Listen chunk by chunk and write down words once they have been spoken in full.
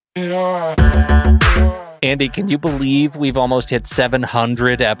Andy, can you believe we've almost hit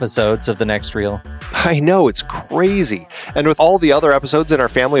 700 episodes of The Next Reel? I know, it's crazy. And with all the other episodes in our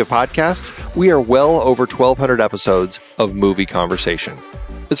family of podcasts, we are well over 1,200 episodes of movie conversation.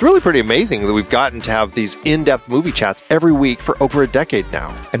 It's really pretty amazing that we've gotten to have these in-depth movie chats every week for over a decade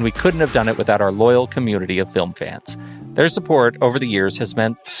now. And we couldn't have done it without our loyal community of film fans. Their support over the years has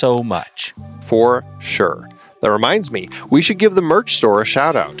meant so much. For sure. That reminds me, we should give the merch store a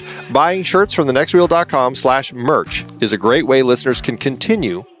shout out. Buying shirts from thenextreel.com/merch is a great way listeners can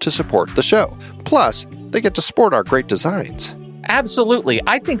continue to support the show. Plus, they get to sport our great designs. Absolutely.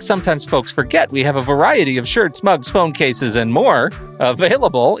 I think sometimes folks forget we have a variety of shirts, mugs, phone cases, and more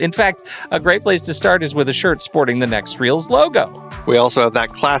available. In fact, a great place to start is with a shirt sporting the Next Reel's logo. We also have that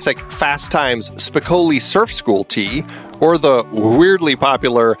classic Fast Times Spicoli Surf School tee, or the weirdly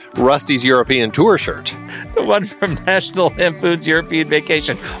popular Rusty's European Tour shirt. The one from National Lampoon's European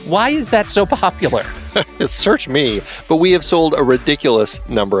Vacation. Why is that so popular? Search me, but we have sold a ridiculous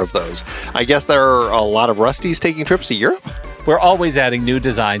number of those. I guess there are a lot of Rustys taking trips to Europe? We're always adding new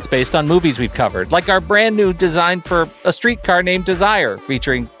designs based on movies we've covered, like our brand new design for a streetcar named Desire,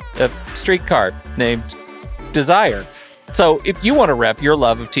 featuring a streetcar named Desire. So if you want to rep your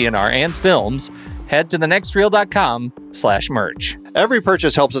love of TNR and films, head to thenextreel.com/merch. Every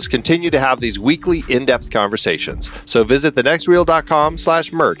purchase helps us continue to have these weekly in-depth conversations. So visit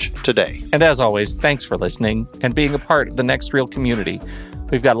thenextreel.com/merch today. And as always, thanks for listening and being a part of the Next Reel community.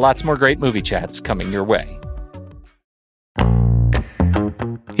 We've got lots more great movie chats coming your way.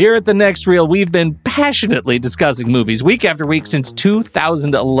 Here at The Next Reel, we've been passionately discussing movies week after week since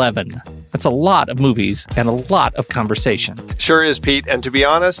 2011. That's a lot of movies and a lot of conversation. Sure is, Pete. And to be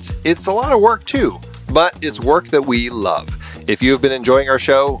honest, it's a lot of work too. But it's work that we love. If you have been enjoying our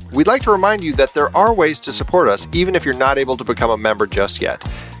show, we'd like to remind you that there are ways to support us, even if you're not able to become a member just yet.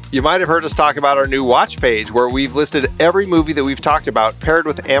 You might have heard us talk about our new watch page, where we've listed every movie that we've talked about, paired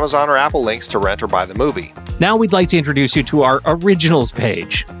with Amazon or Apple links to rent or buy the movie. Now we'd like to introduce you to our originals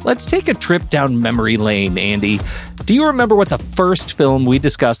page. Let's take a trip down memory lane, Andy. Do you remember what the first film we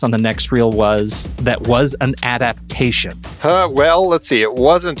discussed on The Next Reel was that was an adaptation? Well, let's see. It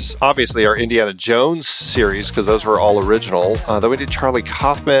wasn't obviously our Indiana Jones series, because those were all original. Then we did Charlie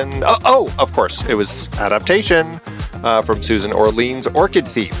Kaufman. Oh, of course. It was adaptation from Susan Orlean's Orchid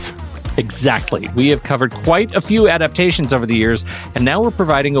Thief. Exactly. We have covered quite a few adaptations over the years, and now we're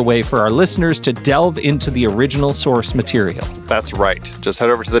providing a way for our listeners to delve into the original source material. That's right. Just head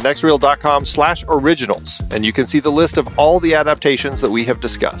over to thenextreel.com/originals, and you can see the list of all the adaptations that we have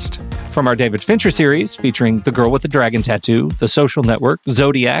discussed. From our David Fincher series, featuring The Girl with the Dragon Tattoo, The Social Network,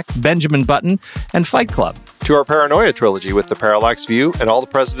 Zodiac, Benjamin Button, and Fight Club, to our Paranoia trilogy with The Parallax View and All the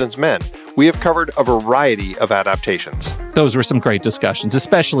President's Men, we have covered a variety of adaptations. Those were some great discussions,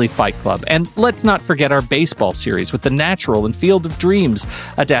 especially Fight Club. And let's not forget our baseball series with The Natural and Field of Dreams,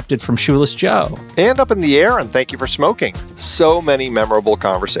 adapted from Shoeless Joe. And Up in the Air and Thank You for Smoking. So many memorable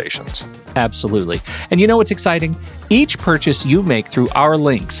conversations. Absolutely. And you know what's exciting? Each purchase you make through our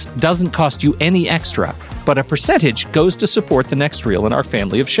links doesn't cost you any extra, but a percentage goes to support The Next Reel and our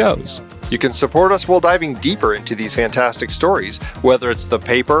family of shows. You can support us while diving deeper into these fantastic stories, whether it's the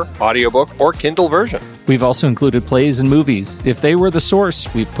paper, audiobook, or Kindle version. We've also included plays and movies. If they were the source,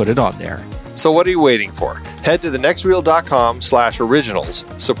 we've put it on there. So what are you waiting for? Head to thenextreel.com/originals,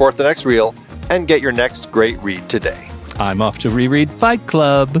 support The Next Reel, and get your next great read today. I'm off to reread Fight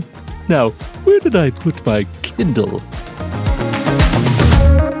Club. Now, where did I put my Kindle?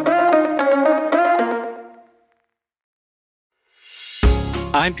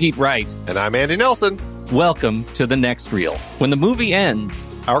 I'm Pete Wright. And I'm Andy Nelson. Welcome to The Next Reel. When the movie ends,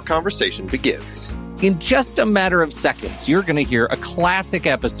 our conversation begins. In just a matter of seconds, you're going to hear a classic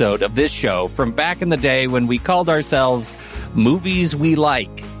episode of this show from back in the day when we called ourselves Movies We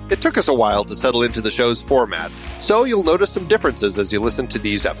Like. It took us a while to settle into the show's format, so you'll notice some differences as you listen to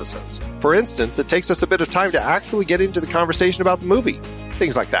these episodes. For instance, it takes us a bit of time to actually get into the conversation about the movie.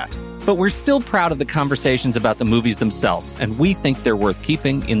 Things like that. But we're still proud of the conversations about the movies themselves, and we think they're worth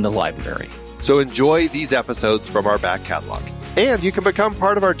keeping in the library. So enjoy these episodes from our back catalog. And you can become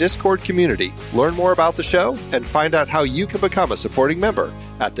part of our Discord community, learn more about the show, and find out how you can become a supporting member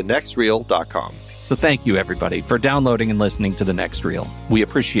at thenextreel.com. So thank you, everybody, for downloading and listening to The Next Reel. We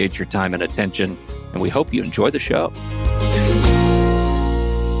appreciate your time and attention, and we hope you enjoy the show.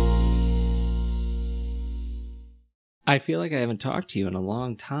 I feel like I haven't talked to you in a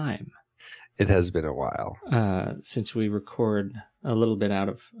long time. It has been a while. Since we record a little bit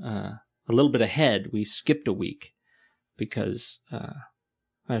ahead. We skipped a week because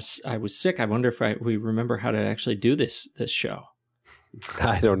I was sick. I wonder if we remember how to actually do this show.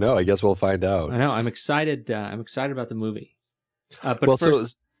 I don't know. I guess we'll find out. I know. I'm excited. I'm excited about the movie. But Well,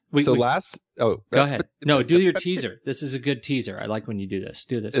 first, last. Oh, go ahead. No, do your teaser. This is a good teaser. I like when you do this.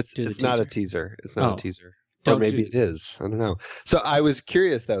 Do this. It's do the not teaser. a teaser. It's not a teaser. Or Don't maybe it is. I don't know. So I was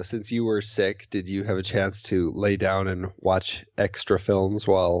curious, though, since you were sick, did you have a chance to lay down and watch extra films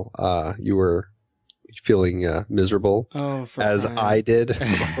while you were feeling miserable, Oh, as I did?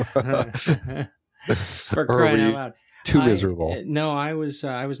 For Or crying were out you loud! too miserable? No, I was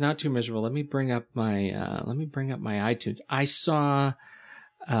not too miserable. Let me bring up my iTunes. I saw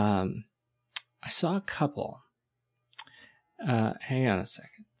a couple. Hang on a second.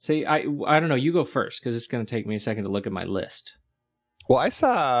 See, I don't know. You go first because it's going to take me a second to look at my list. Well, I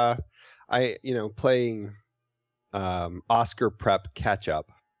saw, playing Oscar prep catch up.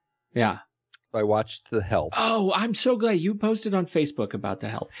 Yeah. So I watched The Help. Oh, I'm so glad you posted on Facebook about The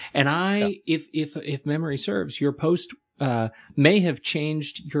Help. And if memory serves, your post may have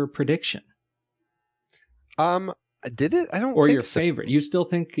changed your prediction. Did it? I don't. Or think your so. favorite. You still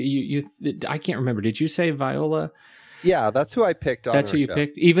think you? I can't remember. Did you say Viola? Yeah, that's who I picked. That's who you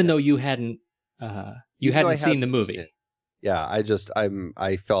picked, even though you hadn't. You hadn't seen the movie. Seen it. Yeah,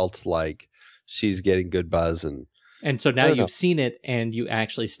 I felt like she's getting good buzz, and so now you've seen it, and you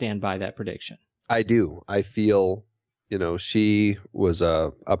actually stand by that prediction. I do. I feel, she was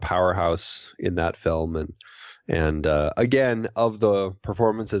a powerhouse in that film, and again, of the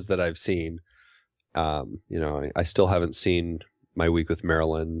performances that I've seen, I still haven't seen My Week with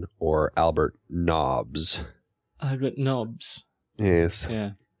Marilyn or Albert Nobbs. Albert Nobbs. Yes.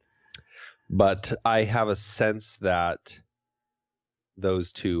 Yeah. But I have a sense that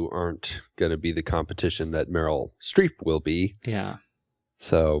those two aren't going to be the competition that Meryl Streep will be. Yeah.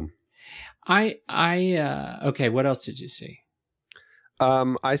 So okay, what else did you see?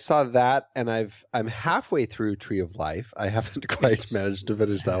 I saw that, and I'm halfway through Tree of Life. I haven't quite managed to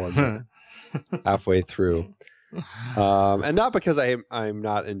finish that one. Halfway through. And not because I'm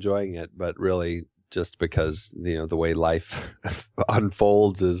not enjoying it, but really just because the way life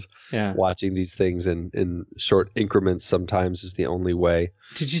unfolds is watching these things in short increments sometimes is the only way.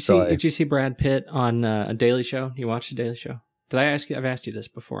 Did you see Brad Pitt on a Daily Show? You watched a Daily Show? Did I ask you? I've asked you this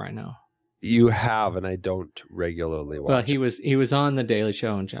before, I know. You have, and I don't regularly watch. Well, he was on the Daily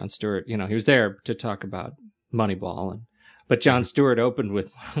Show, and Jon Stewart, he was there to talk about Moneyball, but Jon Stewart opened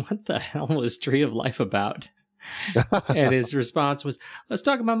with, "What the hell was Tree of Life about?" And his response was, "Let's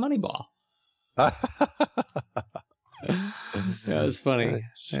talk about Moneyball." That was funny.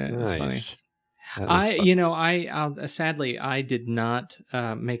 Nice. Yeah, it was funny. Sadly, I did not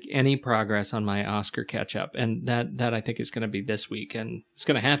make any progress on my Oscar catch up, and that I think is going to be this week, and it's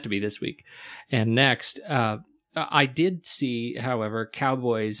going to have to be this week and next. I did see, however,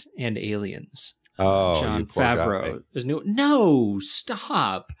 Cowboys and Aliens. Oh, Jon Favreau is new. No,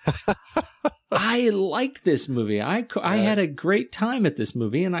 stop. I liked this movie. I had a great time at this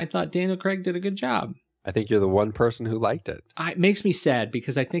movie, and I thought Daniel Craig did a good job. I think you're the one person who liked it. It makes me sad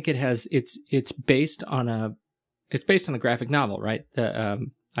because I think it's based on a graphic novel, right?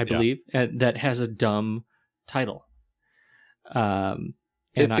 I believe that has a dumb title.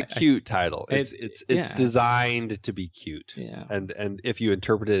 It's a cute title. It's designed to be cute. Yeah. And if you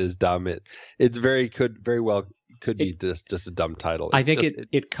interpret it as dumb, it very well could be just a dumb title. I think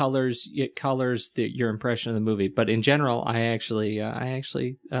it colors your impression of the movie. But in general, I actually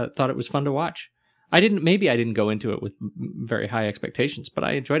thought it was fun to watch. I didn't go into it with very high expectations, but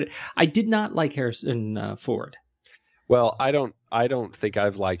I enjoyed it. I did not like Harrison Ford. Well, I don't think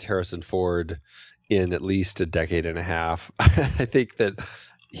I've liked Harrison Ford in at least a decade and a half. I think that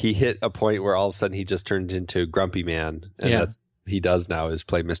he hit a point where all of a sudden he just turned into Grumpy Man, and that's he does now is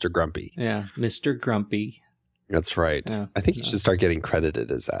play Mr. Grumpy. Yeah, Mr. Grumpy. That's right. Yeah. I think he should start getting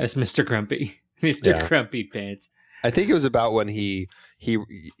credited as that. As Mr. Grumpy. Mr. Grumpy Pants. I think it was about when he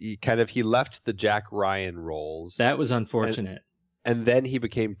left the Jack Ryan roles. That was unfortunate. And then he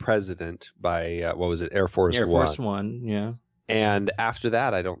became president by what was it, Air Force One? Air Force One, yeah. And after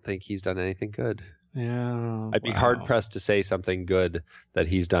that, I don't think he's done anything good. Yeah, I'd be hard pressed to say something good that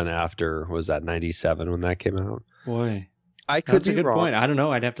he's done after. Was that 97 when that came out? Boy, that's a good wrong. point. I don't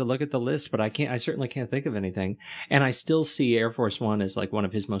know. I'd have to look at the list, but I certainly can't think of anything. And I still see Air Force One as like one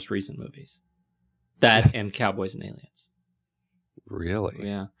of his most recent movies. That and Cowboys and Aliens. Really?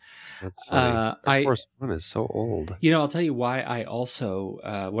 Yeah. That's funny. Air Force One is so old. I'll tell you why I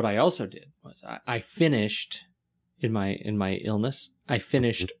also what I also did was I finished in my illness. I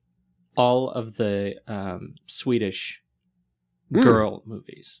finished all of the Swedish girl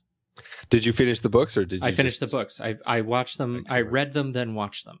movies. Did you finish the books, or did you? I finished the books. I watched them. Excellent. I read them, then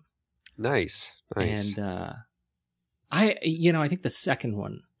watched them. Nice. And I think the second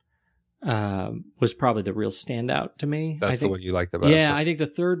one was probably the real standout to me. That's the one you like the best. Yeah, I think the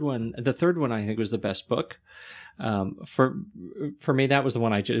third one I think was the best book. For me, that was the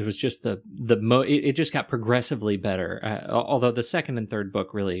one it was just it just got progressively better. Although the second and third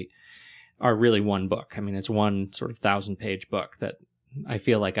book are really one book. I mean, it's one sort of 1,000-page book that I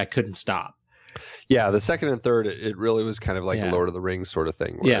feel like I couldn't stop. Yeah, the second and third, it really was kind of like a Lord of the Rings sort of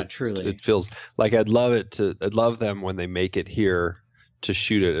thing. Yeah, truly. It feels like I'd love them when they make it here to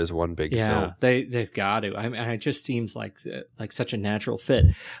shoot it as one big film. They've got to. I mean, it just seems like such a natural fit.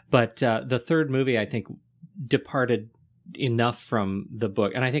 But the third movie, I think, departed enough from the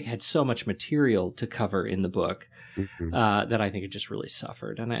book, and I think had so much material to cover in the book that I think it just really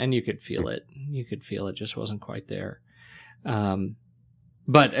suffered, and you could feel it. You could feel it just wasn't quite there.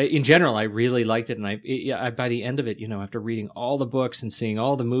 But in general, I really liked it, and I by the end of it, after reading all the books and seeing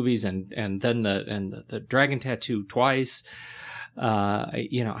all the movies, and then the dragon tattoo twice,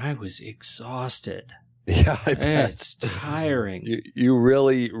 I was exhausted. Yeah, I bet. It's tiring. You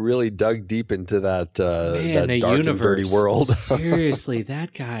really, really dug deep into that that dark universe, and dirty world. Seriously,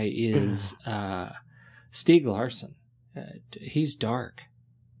 that guy is Stieg Larsson. He's dark.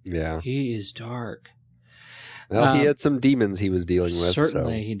 Yeah, he is dark. Well, he had some demons he was dealing with.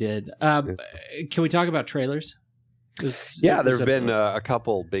 Certainly, he did. Can we talk about trailers? There have been a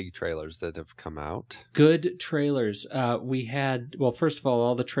couple big trailers that have come out. Good trailers. We had, first of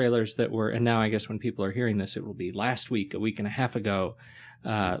all the trailers that were, and now I guess when people are hearing this, it will be last week, a week and a half ago.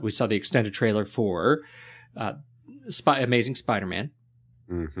 We saw the extended trailer for Amazing Spider-Man.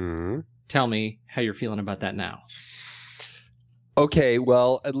 Mm-hmm. Tell me how you're feeling about that now. Okay,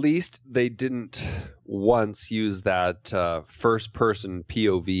 well, at least they didn't once use that first-person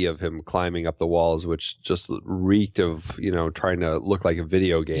POV of him climbing up the walls, which just reeked of, trying to look like a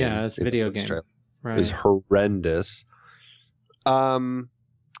video game. Yeah, it's a video game. Right. It was horrendous.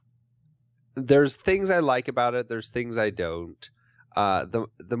 There's things I like about it. There's things I don't.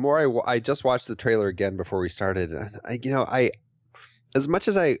 The more I just watched the trailer again before we started. I as much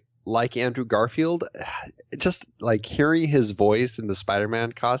as I like Andrew Garfield, just like hearing his voice in the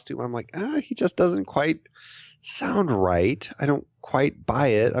Spider-Man costume, I'm like, he just doesn't quite sound right. I don't quite buy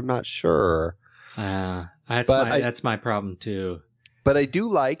it. I'm not sure. That's my problem too. But I do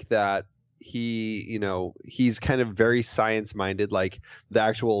like that he's kind of very science-minded, like the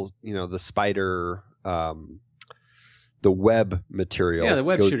actual, the spider, the web material. Yeah, the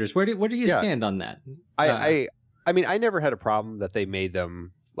web shooters. Where do you stand on that? I mean, I never had a problem that they made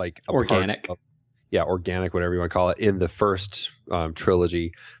them like organic. Organic, whatever you want to call it, in the first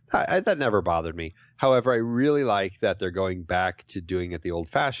trilogy. That never bothered me. However, I really like that they're going back to doing it the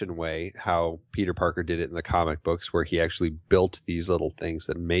old-fashioned way, how Peter Parker did it in the comic books, where he actually built these little things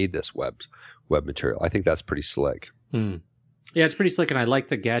that made this web material. I think that's pretty slick. Yeah, it's pretty slick, and I like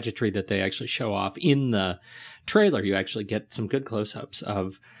the gadgetry that they actually show off in the trailer. You actually get some good close-ups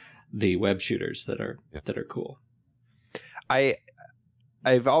of the web shooters that are cool.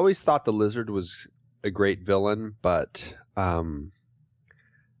 I've always thought the Lizard was a great villain, but and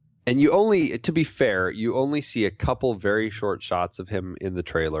to be fair, you only see a couple very short shots of him in the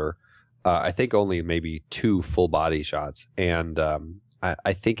trailer. I think only maybe 2 full body shots, and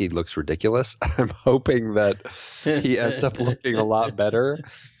I think he looks ridiculous. I'm hoping that he ends up looking a lot better.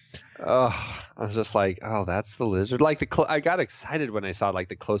 I was just like, that's the Lizard. Like I got excited when I saw like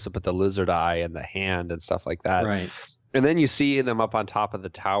the close up at the lizard eye and the hand and stuff like that. Right. And then you see them up on top of the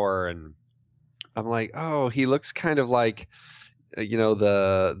tower, and I'm like, he looks kind of like,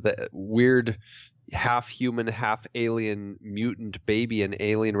 the weird half human, half alien mutant baby in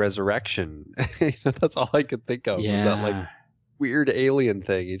Alien Resurrection. That's all I could think of. Yeah. Was that like weird alien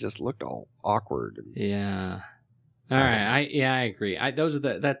thing? He just looked all awkward. Yeah. All right. I agree. Those are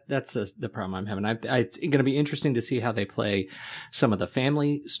that's the problem I'm having. It's going to be interesting to see how they play some of the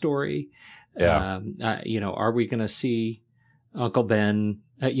family story. Yeah. Are we going to see Uncle Ben?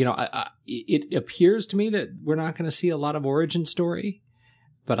 It appears to me that we're not going to see a lot of origin story,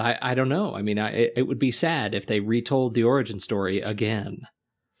 but I don't know. I mean, it would be sad if they retold the origin story again.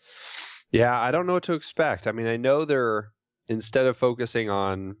 Yeah, I don't know what to expect. I mean, I know instead of focusing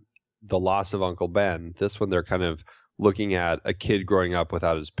on the loss of Uncle Ben, this one they're kind of looking at a kid growing up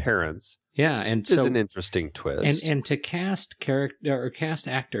without his parents. Yeah, and so it's an interesting twist. And to cast cast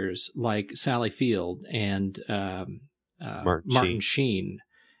actors like Sally Field and Martin Sheen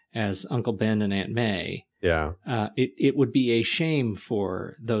as Uncle Ben and Aunt May. Yeah, it would be a shame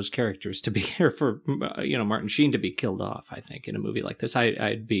for those characters to be here for Martin Sheen to be killed off. I think in a movie like this,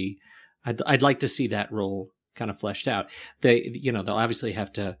 I'd like to see that role kind of fleshed out. They'll obviously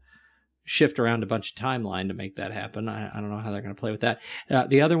have to shift around a bunch of timeline to make that happen. I don't know how they're going to play with that.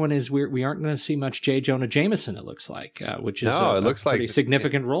 The other one is we aren't going to see much J. Jonah Jameson, it looks like, which is it looks pretty like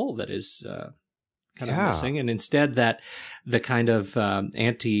significant role that is kind of missing. And instead the kind of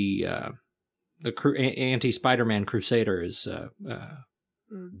anti-Spider-Man crusader is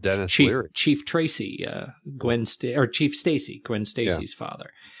Dennis Leary. Chief Tracy, Chief Stacy, Gwen Stacy's father.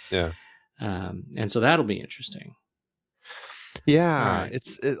 Yeah. And so that'll be interesting. Yeah, Right.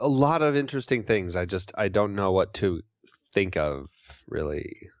 it's a lot of interesting things. I don't know what to think of,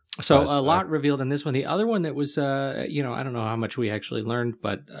 really. So a lot revealed in this one. The other one that was, I don't know how much we actually learned,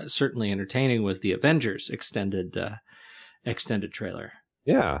 but certainly entertaining was the Avengers extended trailer.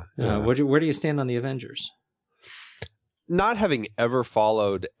 Yeah. Where do you stand on the Avengers? Not having ever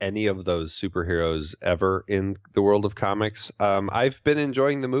followed any of those superheroes ever in the world of comics, I've been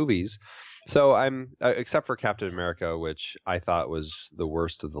enjoying the movies. So I'm, except for Captain America, which I thought was the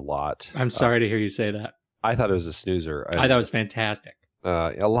worst of the lot. I'm sorry to hear you say that. I thought it was a snoozer. I thought it was fantastic.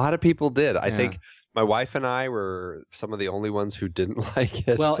 A lot of people did. I think my wife and I were some of the only ones who didn't like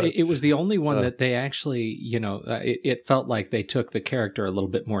it. Well, it was the only one that they actually, it felt like they took the character a little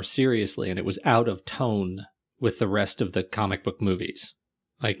bit more seriously, and it was out of tone with the rest of the comic book movies.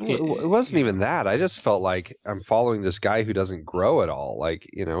 Like it wasn't even that. I just felt like I'm following this guy who doesn't grow at all. Like,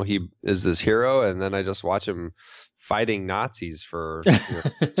 he is this hero, and then I just watch him fighting Nazis for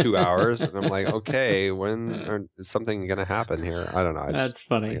 2 hours, and I'm like, okay, is something going to happen here? I don't know. That's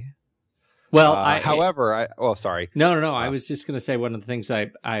funny. Well, sorry. No. I was just going to say one of the things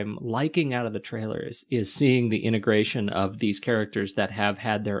I'm liking out of the trailer is seeing the integration of these characters that have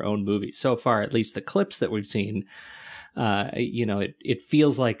had their own movies. So far, at least the clips that we've seen, it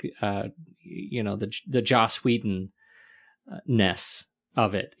feels like, the Joss Whedon ness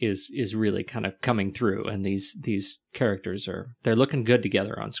of it is really kind of coming through, and these characters they're looking good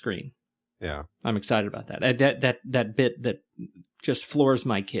together on screen. Yeah, I'm excited about that. That bit that just floors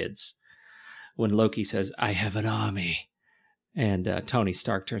my kids when Loki says, "I have an army," and Tony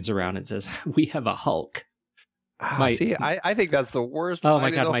Stark turns around and says, "We have a Hulk." I think that's the worst. Oh my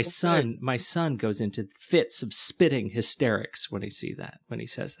God, my son goes into fits of spitting hysterics when he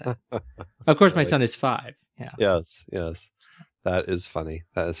says that. Of course, my son is 5. Yeah. Yes. That is funny.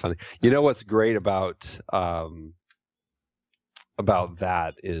 You know what's great about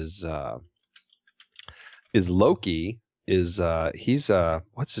that is Loki is he's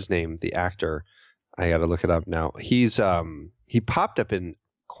what's his name? The actor. I got to look it up now. He's he popped up in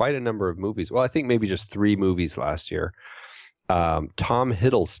quite a number of movies. Well, I think maybe just 3 movies last year. Tom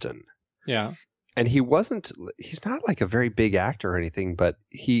Hiddleston. Yeah. And he's not like a very big actor or anything, but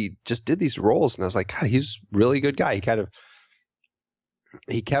he just did these roles, and I was like, God, he's a really good guy.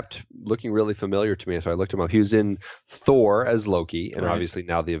 He kept looking really familiar to me, so I looked him up. He was in Thor as Loki, and obviously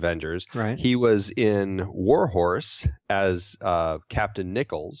now the Avengers. Right. He was in War Horse as Captain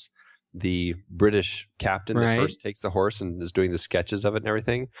Nichols, the British captain that first takes the horse and is doing the sketches of it and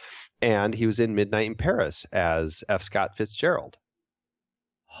everything. And he was in Midnight in Paris as F. Scott Fitzgerald.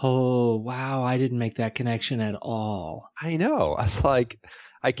 Oh, wow. I didn't make that connection at all. I know. I was like,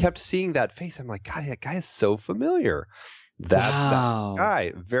 I kept seeing that face. I'm like, God, that guy is so familiar. That's that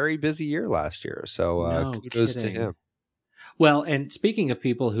guy. Very busy year last year. So kudos to him. Well, and speaking of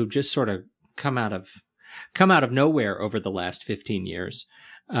people who just sort of come out of nowhere over the last 15 years,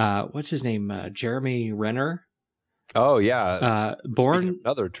 what's his name? Jeremy Renner. Oh yeah.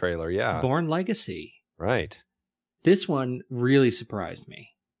 Another trailer. Yeah. Bourne Legacy. Right. This one really surprised me.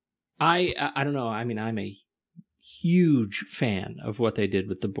 I don't know. I mean, I'm a huge fan of what they did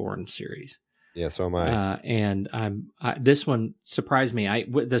with the Bourne series. Yeah, so am I. And this one surprised me.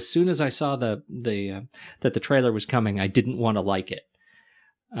 As soon as I saw that the trailer was coming, I didn't want to like it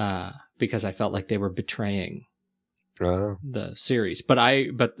because I felt like they were betraying the series. But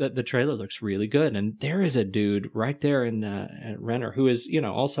the trailer looks really good, and there is a dude right there in Renner who is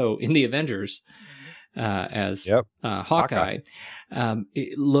also in the Avengers as Hawkeye.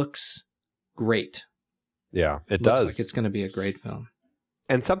 It looks great. Yeah, it looks does. Like it's going to be a great film.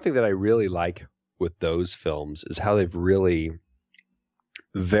 And something that I really like with those films is how they've really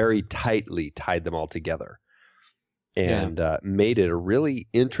very tightly tied them all together and made it a really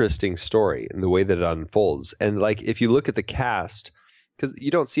interesting story in the way that it unfolds. And like, if you look at the cast, because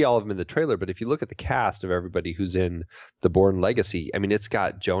you don't see all of them in the trailer, but if you look at the cast of everybody who's in the Bourne Legacy, I mean, it's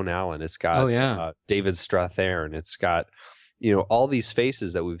got Joan Allen, it's got David Strathairn, it's got, all these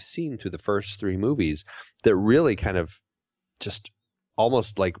faces that we've seen through the first 3 movies that really kind of just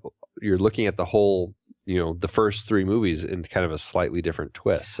almost like you're looking at the whole the first 3 movies in kind of a slightly different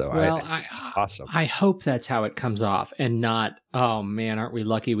twist. So I think it's awesome. I hope that's how it comes off, and not, oh man, aren't we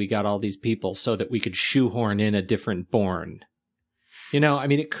lucky we got all these people so that we could shoehorn in a different Bourne. I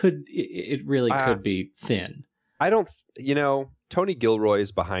mean, it really could be thin. I don't, Tony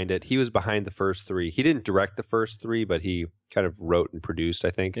Gilroy's behind it. He was behind the first 3. He didn't direct the first 3, but he kind of wrote and produced,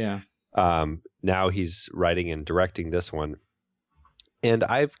 I think. Yeah. Now he's writing and directing this one. And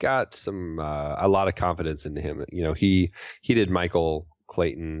I've got a lot of confidence in him. He did Michael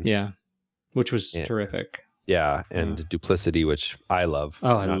Clayton. Yeah. Which was terrific. Yeah. And Duplicity, which I love.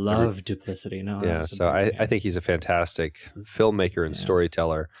 Oh, I love Duplicity. No. Yeah. So I think he's a fantastic filmmaker and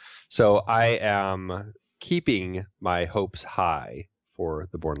storyteller. So I am keeping my hopes high for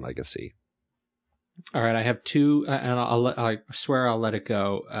the Bourne Legacy. All right. I have 2, and I swear I'll let it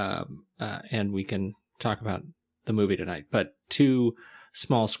go. And we can talk about the movie tonight, but 2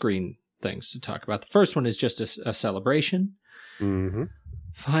 small screen things to talk about. The first one is just a celebration. Mm-hmm.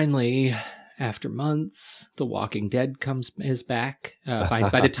 Finally, after months, The Walking Dead is back.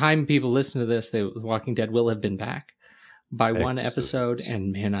 By the time people listen to this, The Walking Dead will have been back by one episode,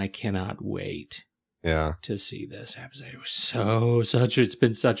 and man, I cannot wait. Yeah, to see this episode. It was it's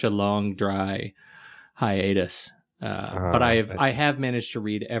been such a long, dry hiatus. But I have managed to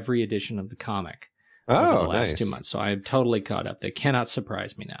read every edition of the comic. Over the last 2 months, so I'm totally caught up. They cannot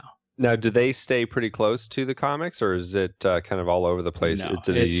surprise me now. Now, do they stay pretty close to the comics, or is it kind of all over the place? No,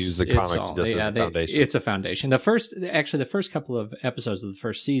 do they use the comic just as a foundation? It's a foundation. The first couple of episodes of the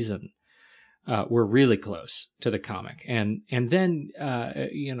first season were really close to the comic, and then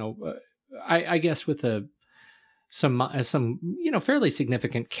I guess with some fairly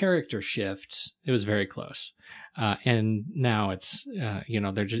significant character shifts, it was very close. And now it's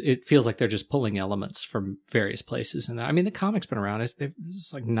it feels like they're just pulling elements from various places. And I mean, the comic's been around. It's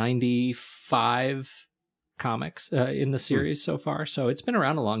like 95 comics in the series so far, so it's been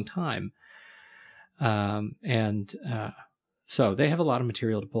around a long time. So they have a lot of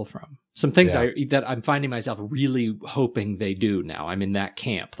material to pull from. Some things that I'm finding myself really hoping they do now. I'm in that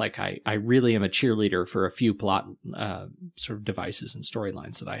camp. Like I really am a cheerleader for a few plot sort of devices and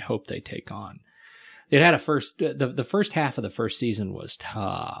storylines that I hope they take on. It had the first half of the first season was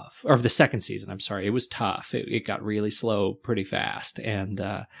tough, or the second season. I'm sorry, it was tough. It got really slow pretty fast, and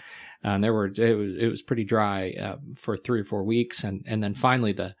it was pretty dry for 3 or 4 weeks, and then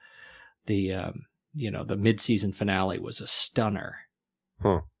finally the mid-season finale was a stunner.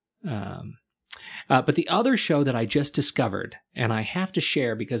 Huh. But the other show that I just discovered, and I have to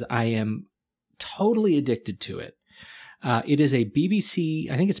share because I am totally addicted to it. It is a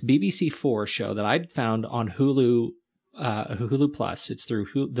BBC, I think it's BBC4 show that I'd found on Hulu Plus. It's through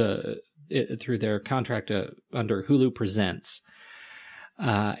through their contract under Hulu Presents,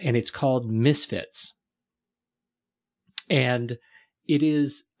 and it's called Misfits. And it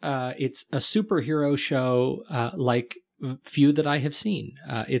is it's a superhero show like few that I have seen.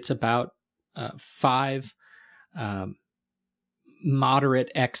 It's about 5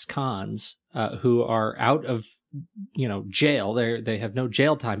 moderate ex-cons who are out of jail. They have no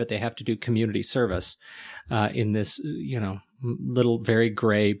jail time, but they have to do community service in this little very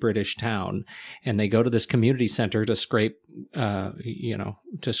gray British town, and they go to this community center to scrape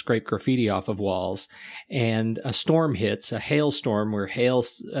graffiti off of walls, and a storm hits, a hailstorm where hail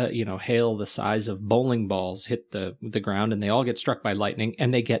the size of bowling balls hit the ground, and they all get struck by lightning,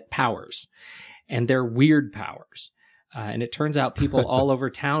 and they get powers, and they're weird powers. And it turns out people all over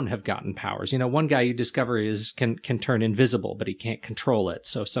town have gotten powers. One guy you discover can turn invisible, but he can't control it.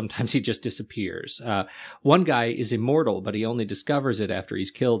 So sometimes he just disappears. One guy is immortal, but he only discovers it after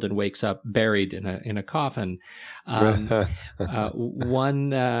he's killed and wakes up buried in a coffin. One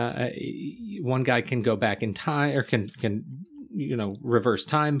guy can go back in time, or can reverse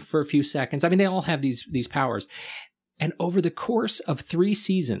time for a few seconds. I mean, they all have these powers. And over the course of 3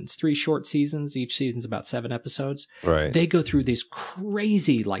 seasons, 3 short seasons, each season's about 7 episodes, right, they go through this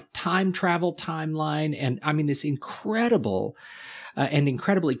crazy time travel timeline. And I mean, this incredible and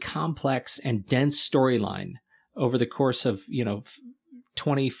incredibly complex and dense storyline over the course of,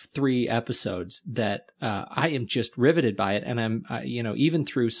 23 episodes that I am just riveted by it. And I'm, even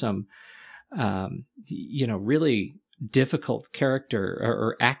through some, really difficult character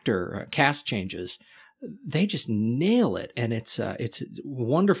or actor cast changes, they just nail it, and it's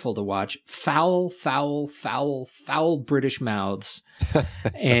wonderful to watch. Foul British mouths,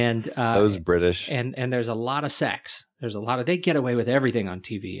 and those British, and there's a lot of sex. They get away with everything on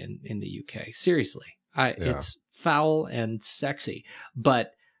TV in the UK. Seriously, it's foul and sexy,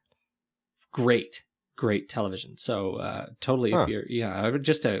 but great great television. So totally, if you're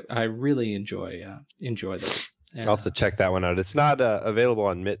I really enjoy this. I'll have to check that one out. It's not available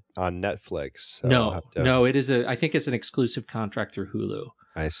on Netflix. So no, it is I think it's an exclusive contract through Hulu.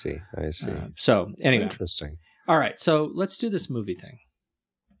 I see. So anyway, interesting. All right, so let's do this movie thing.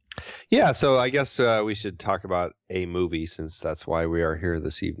 Yeah, so I guess we should talk about a movie since that's why we are here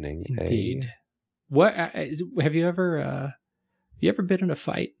this evening. Indeed. What have you ever been in a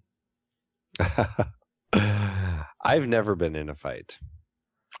fight? I've never been in a fight.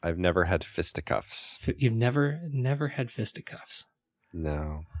 I've never had fisticuffs. You've never had fisticuffs?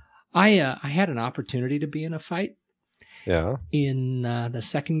 No. I had an opportunity to be in a fight. Yeah. In the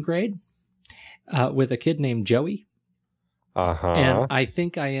second grade, with a kid named Joey. Uh-huh. And I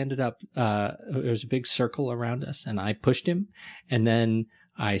think I ended up. There was a big circle around us, and I pushed him, and then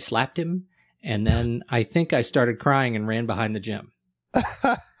I slapped him, and then I think I started crying and ran behind the gym.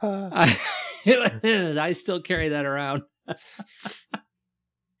 I still carry that around.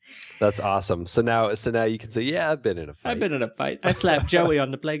 That's awesome. So now you can say, yeah, I've been in a fight. I've been in a fight. I slapped Joey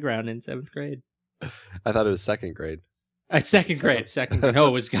on the playground in 7th grade. I thought it was 2nd grade. Second grade. No,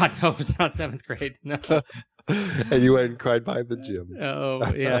 it was not 7th grade. No. And you went and cried behind the gym.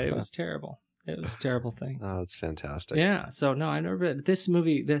 Oh, yeah, it was terrible. It was a terrible thing. Oh, that's fantastic. Yeah. So no, I never been. This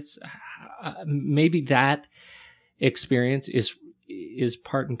movie. Maybe that experience is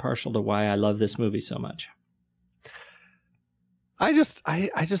part and parcel to why I love this movie so much. I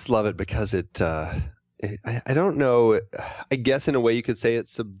just love it because it I don't know, I guess in a way you could say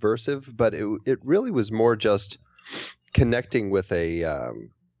it's subversive, but it really was more just connecting with a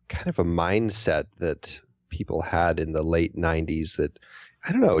kind of a mindset that people had in the late 90s that,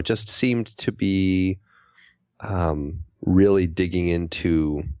 I don't know, it just seemed to be really digging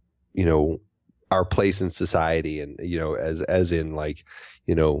into, our place in society and, as in like,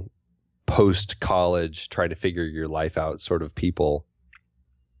 post-college, trying to figure your life out sort of people.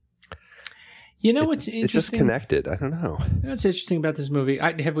 What's interesting? It's just connected. I don't know. What's interesting about this movie?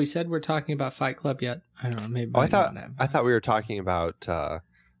 Have we said we're talking about Fight Club yet? I don't know. Maybe. I thought we were talking about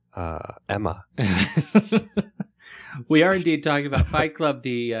Emma. We are indeed talking about Fight Club,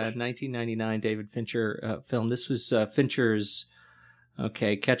 the 1999 David Fincher film. This was Fincher's.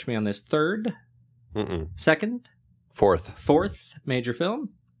 Okay, catch me on this. Third, second, fourth major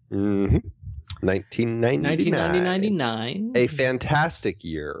film. Mm-hmm. 1999. A fantastic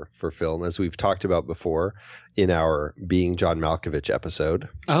year for film, as we've talked about before in our Being John Malkovich episode.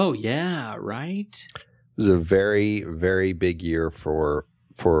 Oh, yeah, right. It was a very, very big year for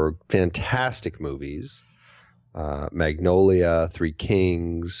fantastic movies. Magnolia, Three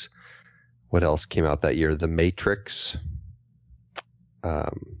Kings. What else came out that year? The Matrix.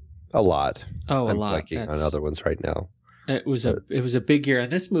 A lot. Oh, a I'm lot. Blanking on other ones right now. It was a big year.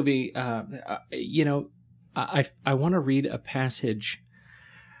 And this movie, I want to read a passage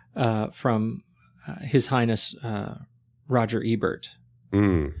from His Highness Roger Ebert.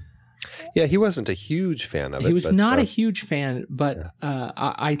 Mm. Yeah, he wasn't a huge fan of it. He was not a huge fan, but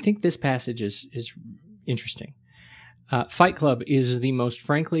I think this passage is interesting. Fight Club is the most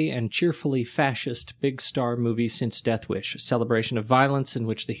frankly and cheerfully fascist big star movie since Death Wish, a celebration of violence in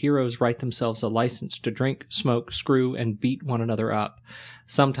which the heroes write themselves a license to drink, smoke, screw, and beat one another up.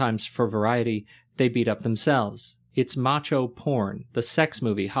 Sometimes, for variety, they beat up themselves. It's macho porn, the sex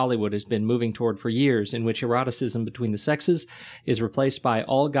movie Hollywood has been moving toward for years, in which eroticism between the sexes is replaced by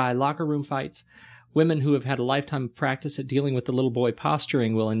all-guy locker room fights. Women who have had a lifetime of practice at dealing with the little boy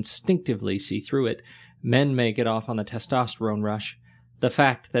posturing will instinctively see through it. Men may get off on the testosterone rush. The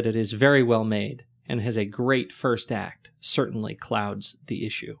fact that it is very well made and has a great first act certainly clouds the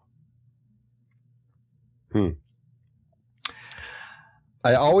issue.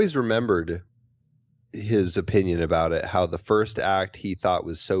 I always remembered his opinion about it, how the first act he thought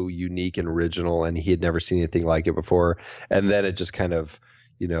was so unique and original and he had never seen anything like it before. And then it just kind of,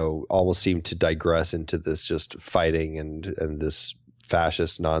 almost seemed to digress into this just fighting and this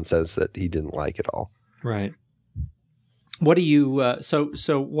fascist nonsense that he didn't like at all. Right. What do you so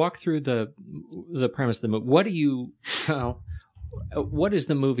walk through the premise of the movie? What is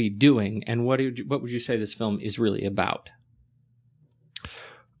the movie doing, and what would you say this film is really about?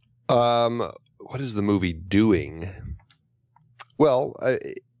 What is the movie doing? Well,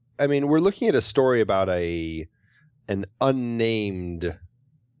 I mean, we're looking at a story about an unnamed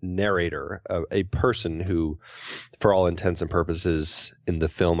narrator, a person who, for all intents and purposes in the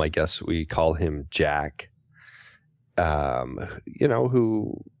film, I guess we call him Jack,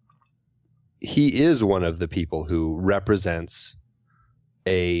 who he is one of the people who represents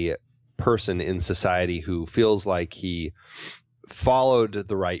a person in society who feels like he followed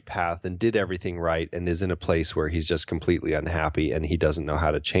the right path and did everything right and is in a place where he's just completely unhappy and he doesn't know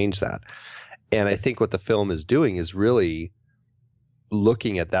how to change that. And I think what the film is doing is really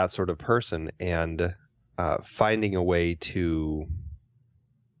looking at that sort of person and finding a way to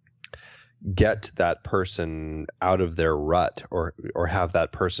get that person out of their rut, or have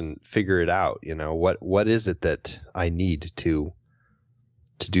that person figure it out. You know, what is it that I need to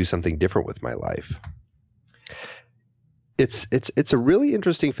do something different with my life? It's a really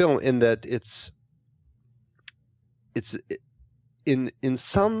interesting film in that it's in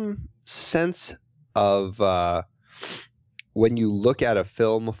some sense of when you look at a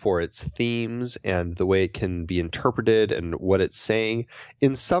film for its themes and the way it can be interpreted and what it's saying,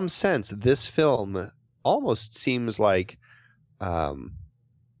 in some sense, this film almost seems like, in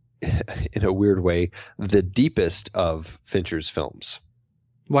a weird way, the deepest of Fincher's films.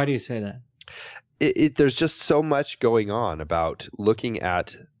 Why do you say that? There's just so much going on about looking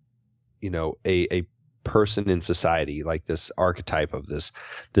at, you know, a person in society, like this archetype of this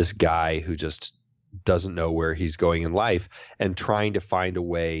guy who just doesn't know where he's going in life and trying to find a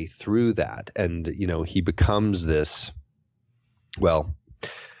way through that. And, you know, he becomes this, well,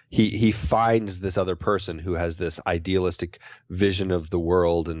 he finds this other person who has this idealistic vision of the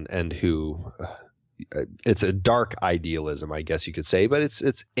world and who, it's a dark idealism, I guess you could say, but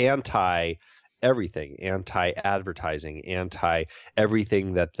it's anti everything, anti-advertising, anti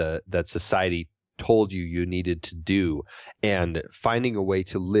everything that society told you needed to do, and finding a way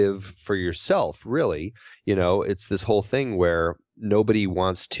to live for yourself. Really, you know, it's this whole thing where nobody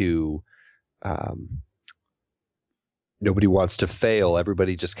wants to fail.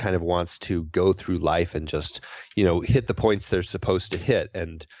 Everybody just kind of wants to go through life and just, you know, hit the points they're supposed to hit,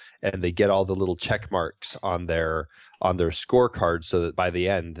 and they get all the little check marks on their scorecard, so that by the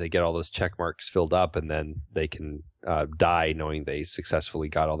end they get all those check marks filled up, and then they can die knowing they successfully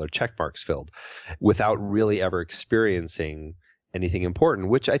got all their check marks filled, without really ever experiencing anything important.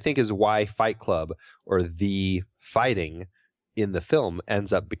 Which I think is why Fight Club, or the fighting in the film,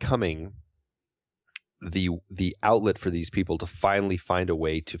 ends up becoming the outlet for these people to finally find a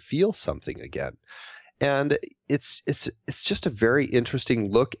way to feel something again. And it's just a very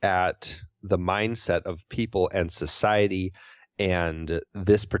interesting look at the mindset of people and society, and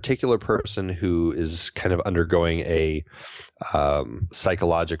this particular person who is kind of undergoing a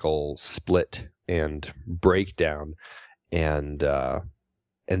psychological split and breakdown, and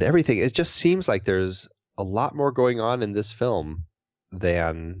everything. It just seems like there's a lot more going on in this film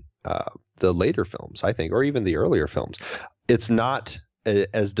than the later films, I think, or even the earlier films. It's not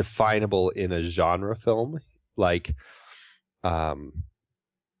as definable in a genre film like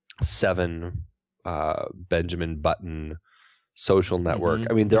Seven, Benjamin Button, Social Network.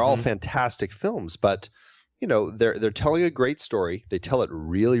 Mm-hmm. I mean, they're all fantastic films, but you know, they're telling a great story. They tell it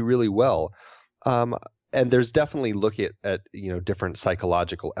really, really well. And there's definitely looking at you know, different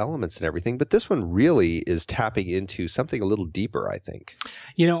psychological elements and everything, but this one really is tapping into something a little deeper, I think.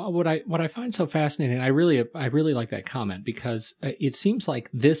 You know, what I find so fascinating, I really like that comment, because it seems like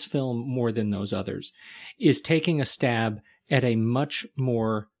this film, more than those others, is taking a stab at a much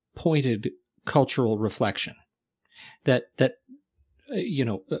more pointed cultural reflection that you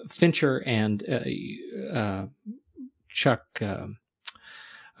know, Fincher and Chuck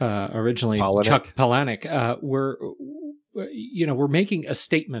originally Palahniuk. Chuck Palahniuk were making a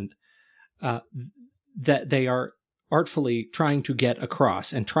statement that they are artfully trying to get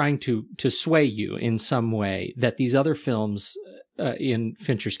across and trying to sway you in some way that these other films in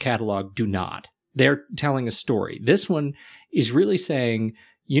Fincher's catalog do not. They're telling a story. This one is really saying,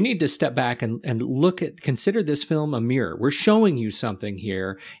 you need to step back and consider this film a mirror. We're showing you something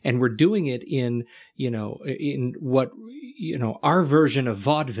here, and we're doing it in what, you know, our version of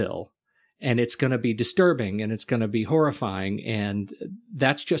vaudeville, and it's going to be disturbing and it's going to be horrifying, and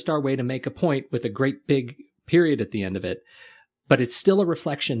that's just our way to make a point with a great big period at the end of it. But it's still a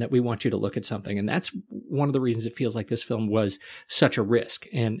reflection that we want you to look at something. And that's one of the reasons it feels like this film was such a risk,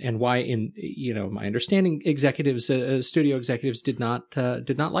 and why, in, you know, my understanding, executives, studio executives did not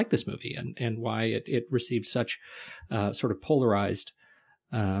like this movie, and why it received such sort of polarized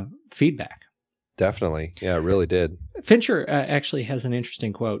feedback. Definitely. Yeah, it really did. Fincher actually has an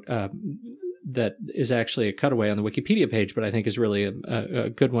interesting quote that is actually a cutaway on the Wikipedia page, but I think is really a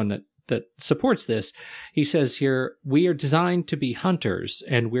good one that supports this. He says here, "We are designed to be hunters,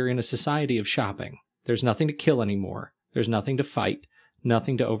 and we're in a society of shopping. There's nothing to kill anymore. There's nothing to fight,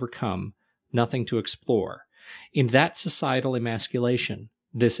 nothing to overcome, nothing to explore. In that societal emasculation,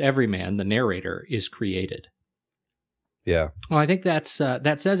 this everyman, the narrator, is created." Yeah. Well, I think that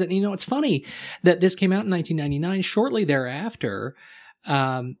says it. You know, it's funny that this came out in 1999. Shortly thereafter,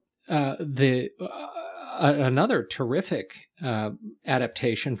 another terrific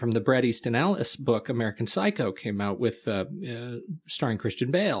adaptation from the Bret Easton Ellis book, American Psycho, came out with starring Christian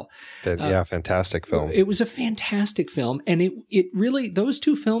Bale. Fantastic film. It was a fantastic film, and it really, those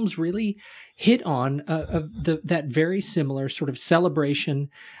two films really hit on that very similar sort of celebration.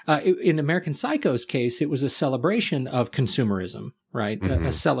 In American Psycho's case, it was a celebration of consumerism, right? Mm-hmm.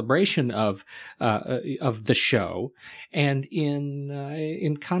 A celebration of the show, and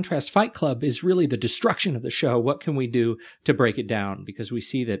in contrast, Fight Club is really the destruction of the show. What can we do to break it down? Because we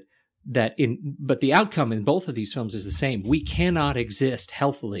see but the outcome in both of these films is the same. We cannot exist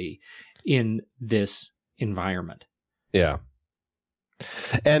healthily in this environment. Yeah.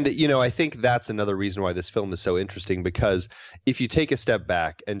 And, you know, I think that's another reason why this film is so interesting, because if you take a step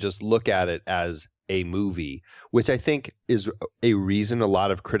back and just look at it as a movie, which I think is a reason a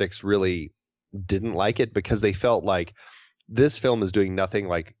lot of critics really didn't like it, because they felt like this film is doing nothing,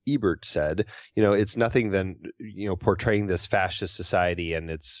 like Ebert said, you know, it's nothing than, you know, portraying this fascist society, and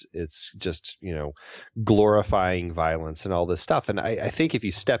it's just, you know, glorifying violence and all this stuff. And I think if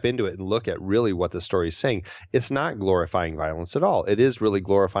you step into it and look at really what the story is saying, it's not glorifying violence at all. It is really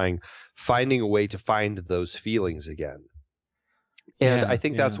glorifying finding a way to find those feelings again. And I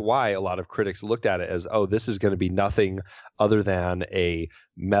think that's why a lot of critics looked at it as, oh, this is going to be nothing other than a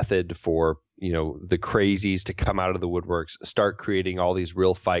method for, you know, the crazies to come out of the woodworks, start creating all these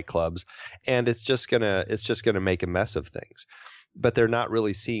real fight clubs, and it's just gonna make a mess of things. But they're not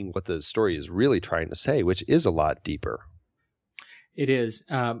really seeing what the story is really trying to say, which is a lot deeper. It is.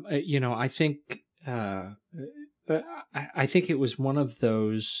 You know, I think it was one of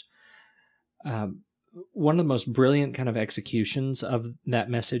those. One of the most brilliant kind of executions of that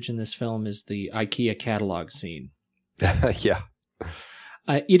message in this film is the IKEA catalog scene. Yeah.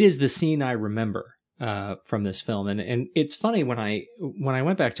 It is the scene I remember from this film. And it's funny, when I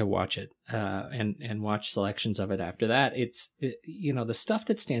went back to watch it and watch selections of it after that, you know, the stuff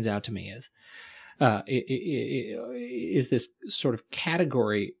that stands out to me is this sort of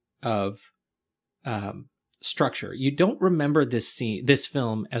category of structure. You don't remember this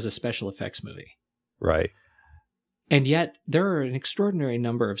film as a special effects movie. Right. And yet there are an extraordinary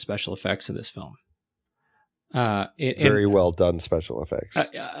number of special effects in this film. Very well done special effects.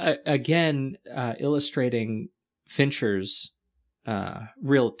 Again, illustrating Fincher's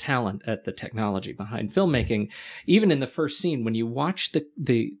real talent at the technology behind filmmaking. Even in the first scene, when you watch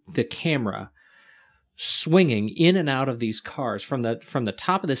the camera swinging in and out of these cars from the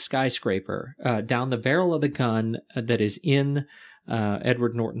top of the skyscraper down the barrel of the gun that is in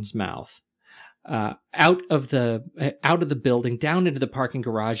Edward Norton's mouth. Out of the building, down into the parking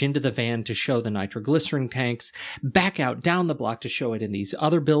garage, into the van to show the nitroglycerin tanks, back out down the block to show it in these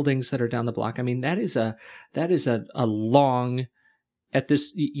other buildings that are down the block. I mean, that is a long, at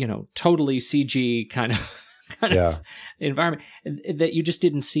this, you know, totally CG kind of environment that you just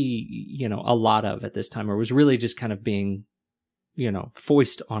didn't see, you know, a lot of at this time, or was really just kind of being, you know,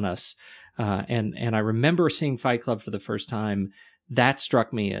 foisted on us. And I remember seeing Fight Club for the first time. That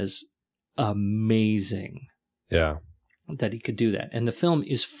struck me as amazing. Yeah. That he could do that. And the film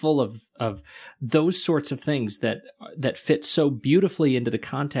is full of those sorts of things that fit so beautifully into the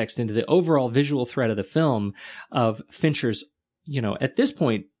context, into the overall visual thread of the film, of Fincher's, you know, at this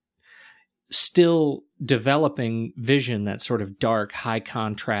point, still developing vision, that sort of dark, high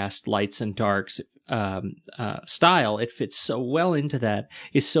contrast, lights and darks style. It fits so well into that,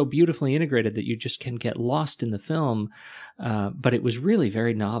 is so beautifully integrated that you just can get lost in the film. But it was really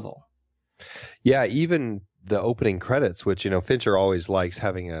very novel. Yeah, even the opening credits, which, you know, Fincher always likes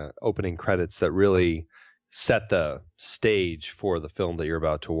having opening credits that really set the stage for the film that you're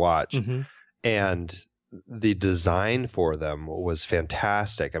about to watch. Mm-hmm. And the design for them was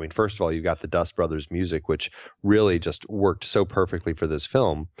fantastic. I mean, first of all, you got the Dust Brothers music, which really just worked so perfectly for this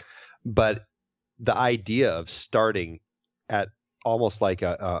film. But the idea of starting at almost like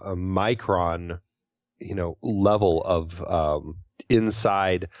a micron, you know, level of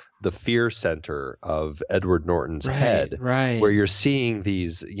inside the fear center of Edward Norton's head, right, where you're seeing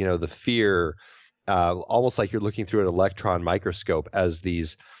these, you know, the fear, almost like you're looking through an electron microscope as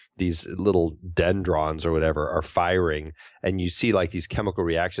these little dendrons or whatever are firing, and you see like these chemical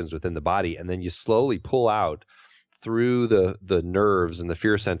reactions within the body, and then you slowly pull out through the nerves and the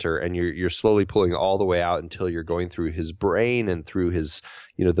fear center, and you're slowly pulling all the way out until you're going through his brain and through his,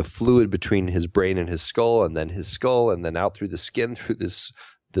 you know, the fluid between his brain and his skull, and then his skull, and then out through the skin, through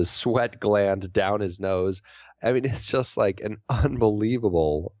the sweat gland down his nose. I mean, it's just like an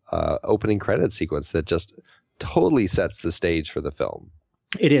unbelievable opening credit sequence that just totally sets the stage for the film.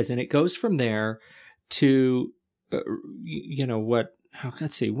 It is, and it goes from there to,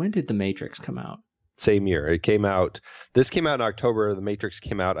 let's see, when did The Matrix come out? Same year. This came out in October. The Matrix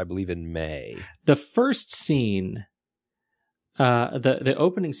came out, I believe, in May. The first scene, the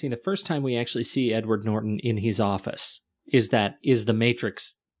opening scene, the first time we actually see Edward Norton in his office is the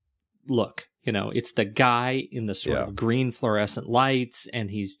Matrix look. It's the guy in the sort of green fluorescent lights, and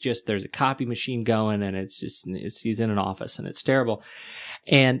there's a copy machine going, and he's in an office, and it's terrible.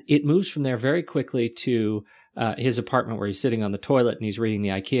 And it moves from there very quickly to his apartment where he's sitting on the toilet and he's reading the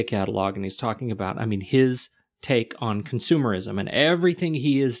IKEA catalog, and he's talking about, his take on consumerism and everything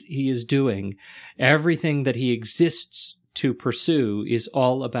he is doing, everything that he exists to pursue is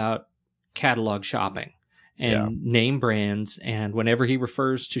all about catalog shopping and name brands. And whenever he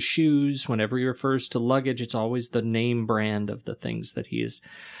refers to shoes, whenever he refers to luggage, it's always the name brand of the things that he is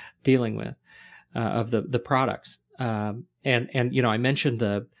dealing with, of the products. And I mentioned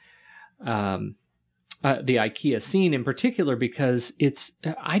the IKEA scene in particular because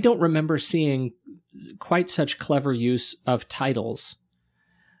I don't remember seeing quite such clever use of titles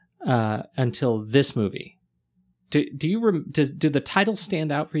until this movie. Do the titles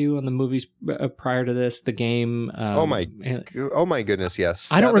stand out for you on the movies prior to this? The Game. Oh my goodness! Yes.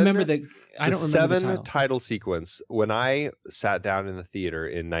 I don't remember the. I don't remember the seven title sequence. When I sat down in the theater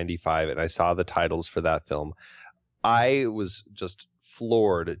in '95 and I saw the titles for that film, I was just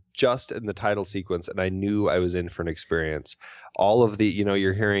floored just in the title sequence, and I knew I was in for an experience. All of the,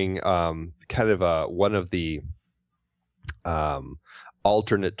 you're hearing kind of one of the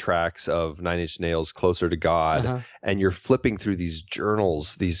alternate tracks of Nine Inch Nails, Closer to God, and you're flipping through these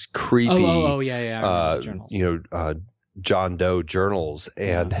journals, these creepy, I remember journals. John Doe journals,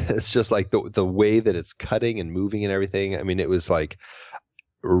 and it's just like the way that it's cutting and moving and everything. It was like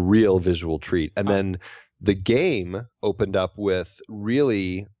a real visual treat. And then The Game opened up with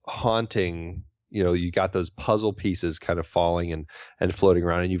really haunting. You got those puzzle pieces kind of falling and floating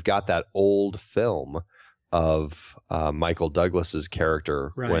around, and you've got that old film of Michael Douglas's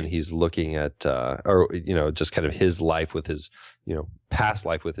character when he's looking at, just kind of his life with his, past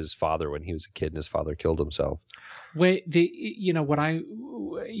life with his father when he was a kid and his father killed himself. Wait, you're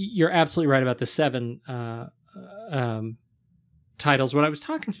absolutely right about the seven titles. What I was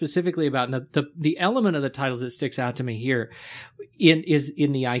talking specifically about, and the element of the titles that sticks out to me here is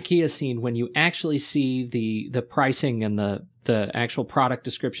in the IKEA scene when you actually see the pricing and the actual product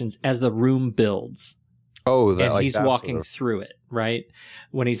descriptions as the room builds. Oh, and he's walking through it, right?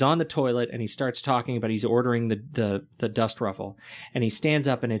 When he's on the toilet and he starts talking about he's ordering the dust ruffle, and he stands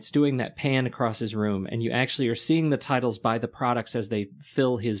up and it's doing that pan across his room, and you actually are seeing the titles by the products as they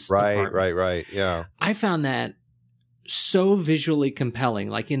fill his apartment. Right, yeah. I found that so visually compelling,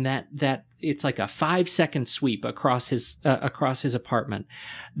 like in that it's like a 5-second sweep across his apartment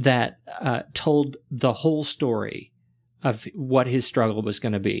that told the whole story of what his struggle was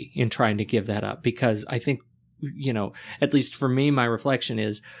going to be in trying to give that up. Because I think, at least for me, my reflection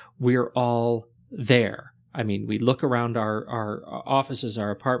is we're all there. We look around our offices,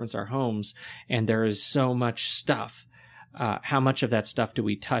 our apartments, our homes, and there is so much stuff. How much of that stuff do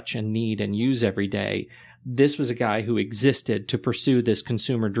we touch and need and use every day? This was a guy who existed to pursue this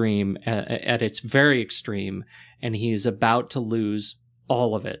consumer dream at its very extreme, and he is about to lose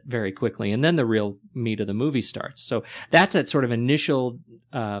all of it very quickly. And then the real meat of the movie starts. So that's that sort of initial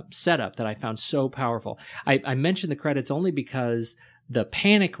setup that I found so powerful. I mentioned the credits only because the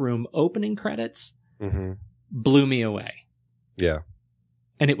Panic Room opening credits blew me away. Yeah.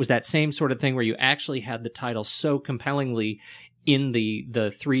 And it was that same sort of thing where you actually had the title so compellingly in the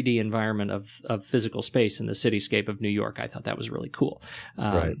 3D environment of physical space in the cityscape of New York. I thought that was really cool.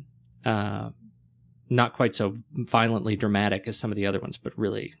 Right. Not quite so violently dramatic as some of the other ones, but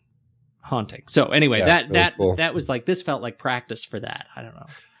really haunting. So anyway, that was like, this felt like practice for that. I don't know.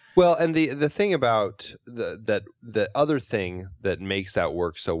 Well, and the thing about the other thing that makes that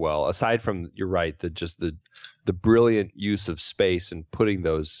work so well, aside from, you're right, the brilliant use of space and putting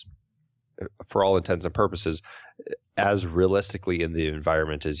those, for all intents and purposes, as realistically in the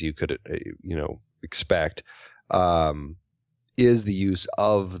environment as you could expect, is the use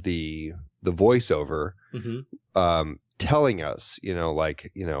of the voiceover telling us,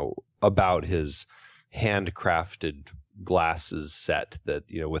 about his handcrafted glasses set that,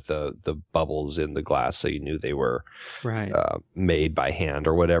 with the bubbles in the glass, so you knew they were made by hand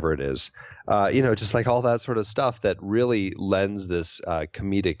or whatever it is. Just like all that sort of stuff that really lends this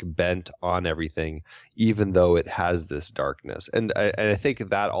comedic bent on everything, even though it has this darkness. And I think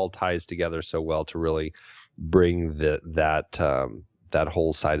that all ties together so well to really bring that that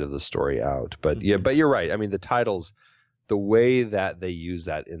whole side of the story out. But yeah, but you're right. I mean, the titles, the way that they use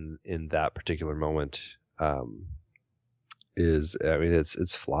that in that particular moment, is, I mean,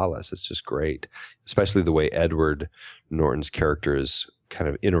 it's flawless. It's just great, especially the way Edward Norton's character is kind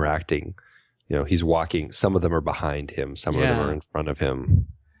of interacting. You know, he's walking. Some of them are behind him. Some of them are in front of him.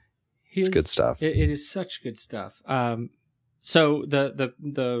 It's good stuff. It is such good stuff. So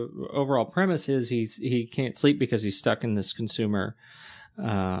the overall premise is he can't sleep because he's stuck in this consumer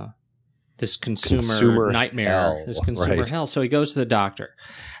nightmare, hell, this consumer right. hell. So he goes to the doctor,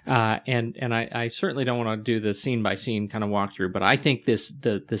 and I certainly don't want to do the scene by scene kind of walkthrough, but I think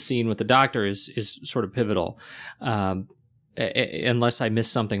the scene with the doctor is sort of pivotal, unless I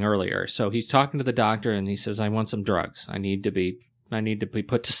missed something earlier. So he's talking to the doctor and he says, "I want some drugs. I need to be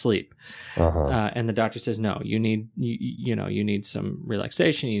put to sleep." And the doctor says, "No, you need some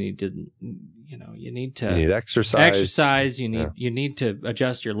relaxation. You need exercise. You need to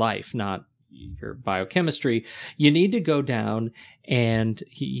adjust your life, not your biochemistry. You need to go down and,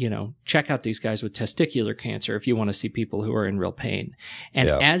 check out these guys with testicular cancer if you want to see people who are in real pain." And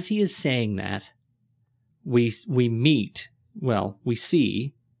as he is saying that, we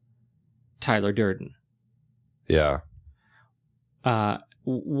see Tyler Durden. Yeah.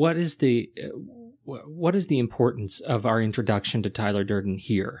 What is the importance of our introduction to Tyler Durden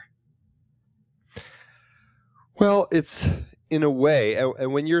here? Well, it's in a way,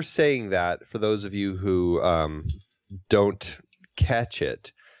 and when you're saying that, for those of you who don't catch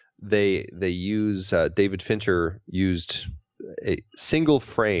it, they use David Fincher used a single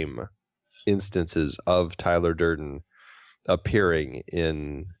frame instances of Tyler Durden appearing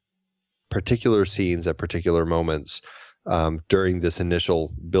in particular scenes at particular moments during this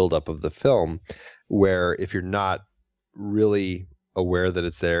initial buildup of the film, where if you're not really aware that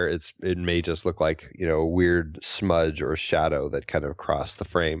it's there, it may just look like, a weird smudge or a shadow that kind of crossed the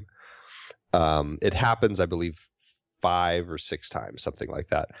frame. It happens, I believe, 5 or 6 times, something like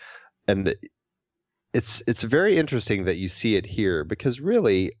that. And it's very interesting that you see it here, because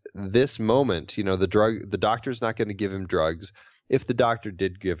really this moment, the doctor's not going to give him drugs. If the doctor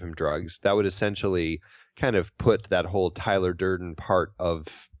did give him drugs, that would essentially kind of put that whole Tyler Durden part of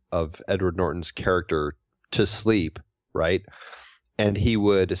Edward Norton's character to sleep, right? And he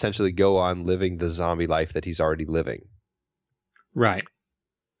would essentially go on living the zombie life that he's already living. Right.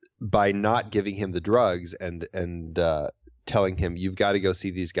 By not giving him the drugs and telling him, you've got to go see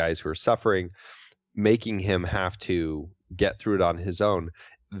these guys who are suffering, making him have to get through it on his own.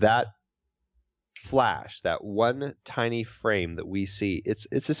 That flash, that one tiny frame that we see, it's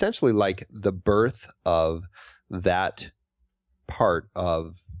essentially like the birth of that part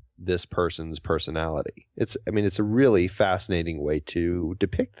of this person's personality. It's a really fascinating way to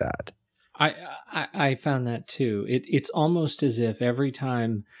depict that. I found that too. It's almost as if every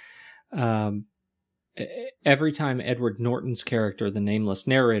time Edward Norton's character, the nameless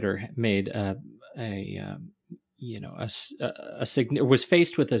narrator, made was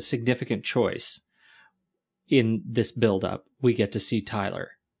faced with a significant choice in this buildup, we get to see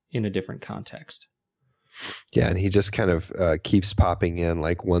Tyler in a different context. Yeah, and he just kind of keeps popping in,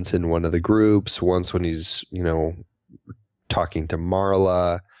 like once in one of the groups, once when he's, talking to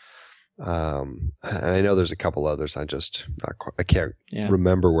Marla. And I know there's a couple others. I can't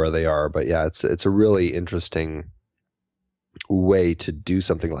remember where they are, but yeah, it's a really interesting way to do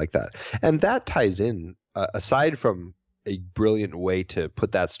something like that. And that ties in, aside from a brilliant way to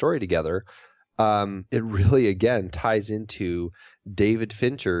put that story together, it really, again, ties into David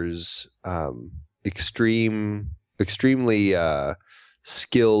Fincher's extremely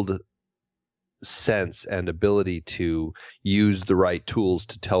skilled sense and ability to use the right tools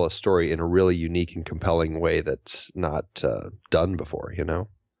to tell a story in a really unique and compelling way that's not done before,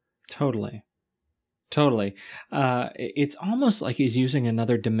 Totally. It's almost like he's using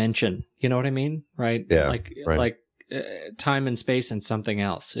another dimension. You know what I mean? Right? Yeah. Like time and space and something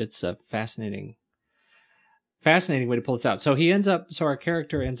else. It's a fascinating way to pull this out. So our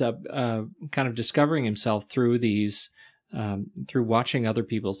character ends up kind of discovering himself through these, through watching other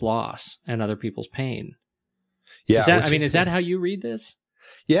people's loss and other people's pain. Yeah. Is that how you read this?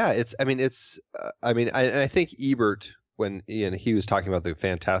 Yeah. I think Ebert, when he was talking about the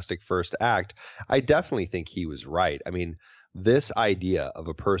fantastic first act, I definitely think he was right. I mean, this idea of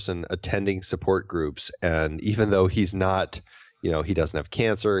a person attending support groups, and even though he's not, he doesn't have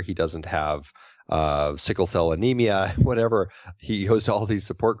cancer, he doesn't have sickle cell anemia, whatever, he goes to all these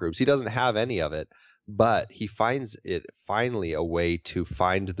support groups. He doesn't have any of it, but he finds it finally a way to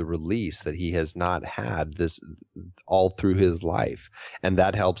find the release that he has not had this all through his life. And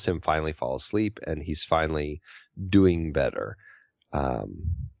that helps him finally fall asleep, and he's finally doing better. And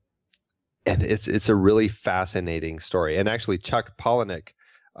it's a really fascinating story. And actually, Chuck Palahniuk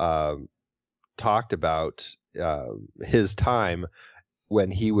talked about his time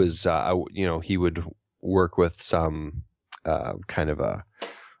when he was, he would work with some kind of a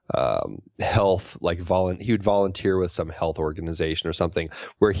health, he would volunteer with some health organization or something,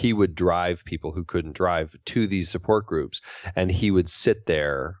 where he would drive people who couldn't drive to these support groups, and he would sit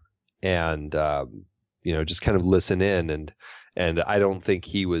there and just kind of listen in, and I don't think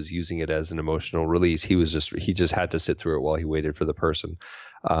he was using it as an emotional release. He just had to sit through it while he waited for the person.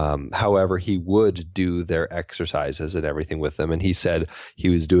 However, he would do their exercises and everything with them, and he said he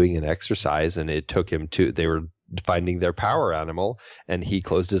was doing an exercise, and it took him they were finding their power animal, and he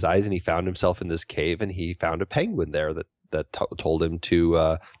closed his eyes and he found himself in this cave, and he found a penguin there that told him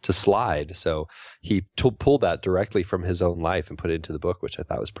to slide. So he pulled that directly from his own life and put it into the book, which I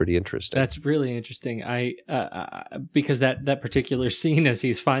thought was pretty interesting. That's really interesting. Because that particular scene as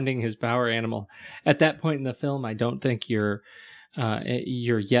he's finding his power animal, at that point in the film, I don't think you're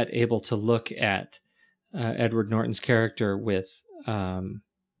yet able to look at Edward Norton's character with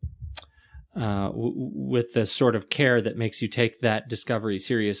the sort of care that makes you take that discovery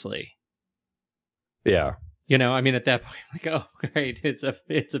seriously. Yeah. At that point, like, oh, great, it's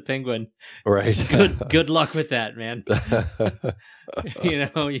a penguin. Right. Good luck with that, man.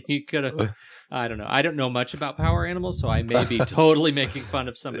 You could have, I don't know. I don't know much about power animals, so I may be totally making fun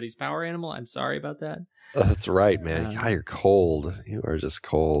of somebody's power animal. I'm sorry about that. That's right, man. God, you're cold. You are just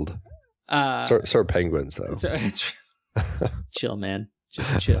cold. So are penguins, though. Chill, man.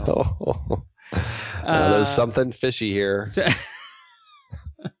 Just chill. There's something fishy here.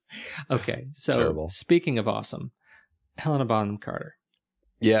 Okay, so Terrible. Speaking of awesome, Helena Bonham Carter.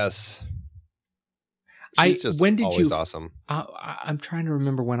 Yes. She's just always awesome. I'm trying to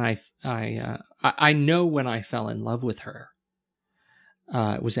remember when I know when I fell in love with her.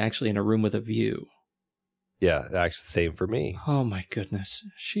 It was actually in A Room with a View. Yeah, actually, same for me. Oh my goodness,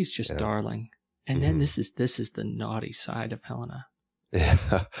 she's just darling. And then this is the naughty side of Helena.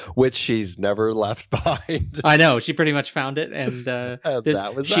 Yeah, which she's never left behind. I know, she pretty much found it, and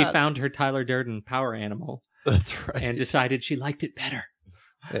she found her Tyler Durden power animal. That's right, and decided she liked it better.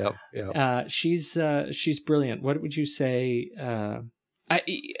 Yep. She's brilliant. What would you say?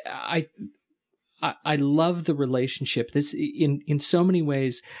 I love the relationship. This in so many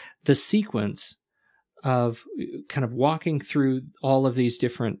ways, the sequence of kind of walking through all of these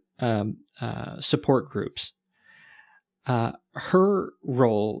different support groups. Her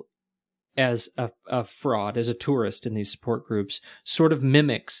role as a fraud, as a tourist in these support groups, sort of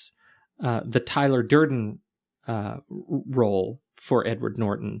mimics the Tyler Durden role for Edward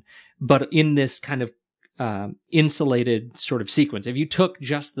Norton, but in this kind of insulated sort of sequence. If you took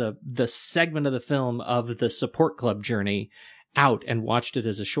just the segment of the film of the support club journey out and watched it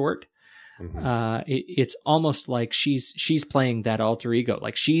as a short, it's almost like she's playing that alter ego.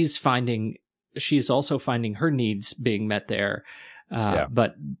 Like she's also finding her needs being met there,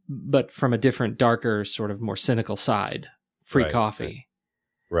 but from a different, darker, sort of more cynical side. Free coffee.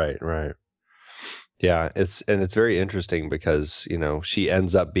 Right. Yeah, it's very interesting because, she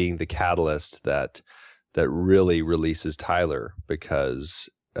ends up being the catalyst that really releases Tyler, because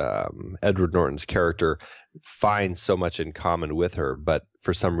Edward Norton's character finds so much in common with her, but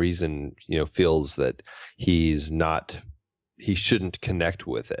for some reason, feels that he shouldn't connect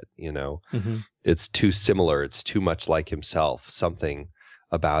with it. It's too similar. It's too much like himself. Something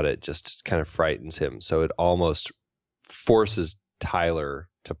about it just kind of frightens him. So it almost forces Tyler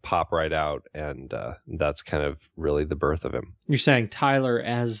to pop right out, and that's kind of really the birth of him. You're saying Tyler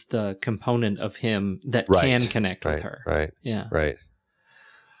as the component of him that can connect with her. Right. Yeah. Right.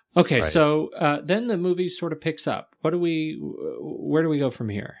 Okay, so then the movie sort of picks up. Where do we go from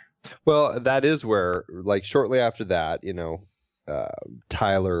here? Well, that is where, shortly after that,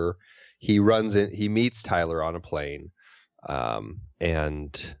 Tyler, he meets Tyler on a plane,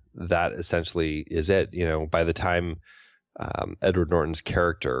 and that essentially is it. By the time Edward Norton's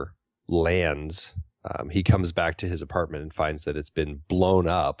character lands, he comes back to his apartment and finds that it's been blown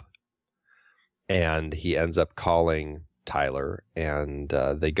up, and he ends up calling Tyler, and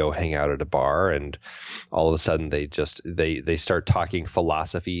they go hang out at a bar, and all of a sudden they start talking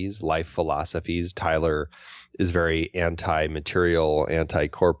life philosophies. Tyler is very anti-material,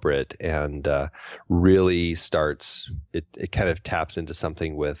 anti-corporate, and really starts it kind of taps into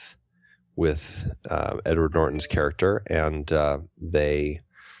something with Edward Norton's character, and they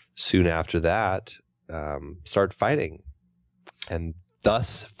soon after that start fighting, and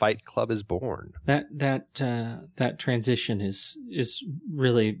thus Fight Club is born. That transition is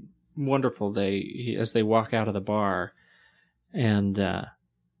really wonderful. As they walk out of the bar, And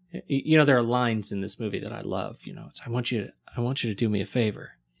you know, there are lines in this movie that I love. You know, it's I want you to do me a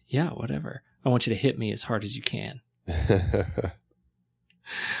favor. Yeah, whatever. I want you to hit me as hard as you can.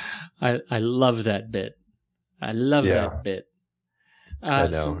 I love that bit. I love that bit. I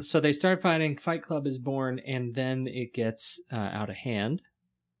know. So they start fighting. Fight Club is born, and then it gets out of hand.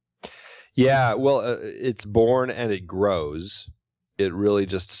 Yeah, well, it's born and it grows. It really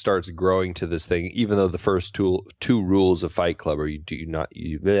just starts growing to this thing. Even though the first two rules of Fight Club are you do not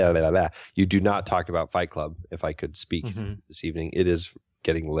talk about Fight Club. If I could speak this evening, it is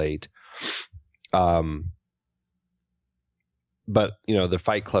getting late. But you know, the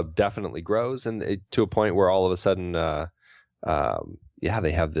Fight Club definitely grows, and to a point where all of a sudden, they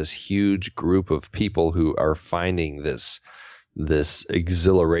have this huge group of people who are finding this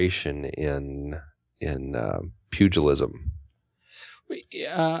exhilaration in pugilism.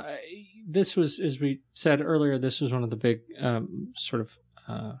 This was, as we said earlier, this was one of the big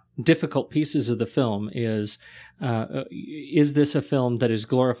difficult pieces of the film. Is this a film that is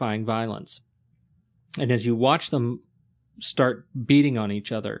glorifying violence? And as you watch them start beating on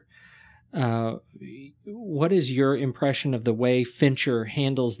each other, what is your impression of the way Fincher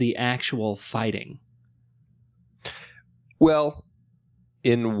handles the actual fighting? Well,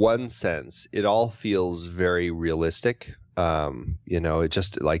 in one sense, it all feels very realistic. You know, it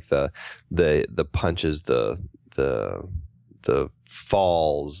just like the punches, the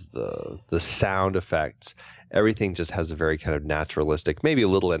falls, the sound effects, everything just has a very kind of naturalistic, maybe a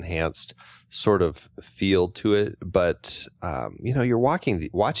little enhanced sort of feel to it. But you know, you're watching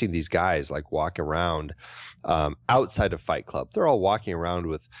these guys like walk around outside of Fight Club. They're all walking around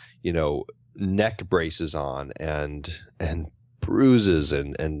with, you know, neck braces on and bruises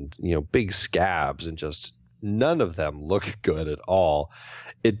and you know, big scabs, and just none of them look good at all.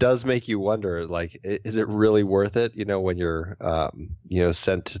 It does make you wonder, like, is it really worth it? You know, when you're you know,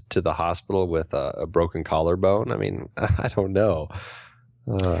 sent to the hospital with a broken collarbone. I mean, I don't know.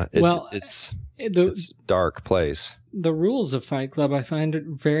 It's a dark place. The rules of Fight Club, I find it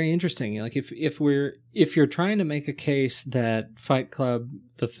very interesting. Like if you're trying to make a case that Fight Club,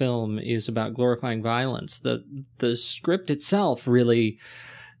 the film, is about glorifying violence, the script itself really,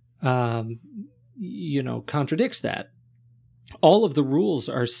 you know, contradicts that. All of the rules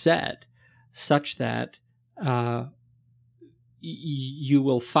are set such that you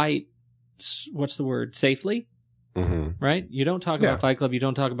will fight. What's the word? Safely. Mm-hmm. Right? You don't talk about Fight Club, you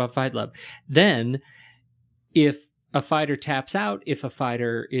don't talk about Fight Club. Then, if a fighter taps out, if a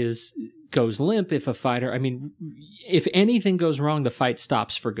fighter goes limp, if anything goes wrong, the fight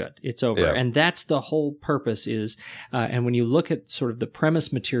stops for good. It's over. Yeah. And that's the whole purpose is, and when you look at sort of the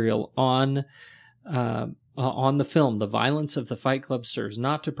premise material on the film, the violence of the Fight Club serves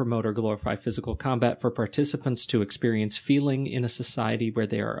not to promote or glorify physical combat for participants to experience feeling in a society where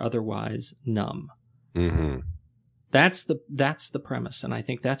they are otherwise numb. Mm-hmm. That's the premise, and I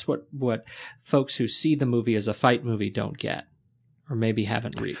think that's what folks who see the movie as a fight movie don't get, or maybe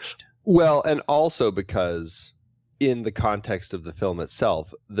haven't reached. Well, and also because in the context of the film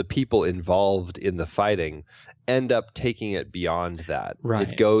itself, the people involved in the fighting end up taking it beyond that. Right.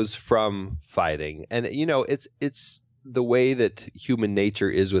 It goes from fighting, and you know, it's the way that human nature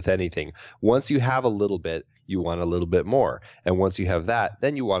is with anything. Once you have a little bit, you want a little bit more. And once you have that,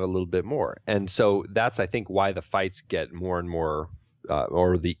 then you want a little bit more. And so that's, I think, why the fights get more and more,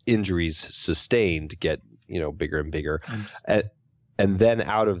 or the injuries sustained get, you know, bigger and bigger. And then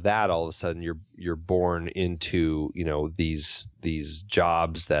out of that, all of a sudden, you're born into, you know, these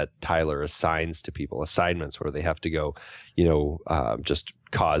jobs that Tyler assigns to people, assignments where they have to go, you know, just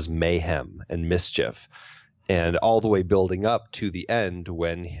cause mayhem and mischief. And all the way building up to the end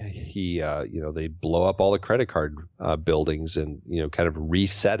when he, you know, they blow up all the credit card buildings and, you know, kind of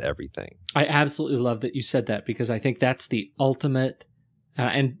reset everything. I absolutely love that you said that, because I think that's the ultimate.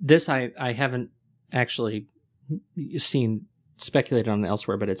 And this I haven't actually seen speculated on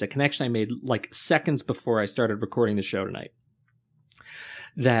elsewhere, but it's a connection I made like seconds before I started recording the show tonight.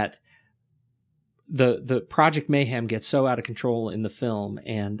 That the Project Mayhem gets so out of control in the film,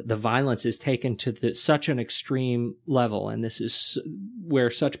 and the violence is taken to such an extreme level, and this is where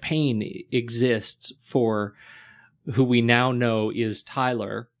such pain exists for who we now know is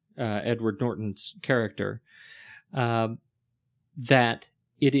Tyler, Edward Norton's character, that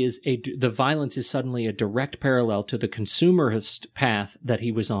it is the violence is suddenly a direct parallel to the consumerist path that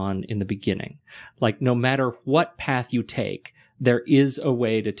he was on in the beginning. Like, no matter what path you take, there is a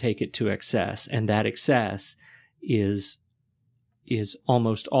way to take it to excess, and that excess is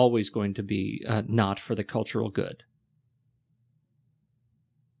almost always going to be not for the cultural good.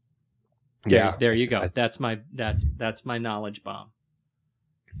 There you go. That's my knowledge bomb.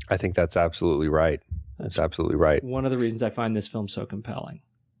 I think that's absolutely right. That's absolutely right. One of the reasons I find this film so compelling.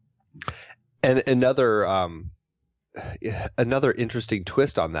 And another interesting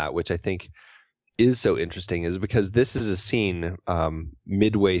twist on that, which I think is so interesting, is because this is a scene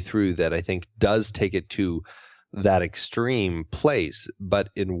midway through that I think does take it to that extreme place, but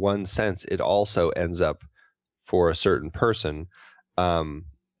in one sense, it also ends up for a certain person,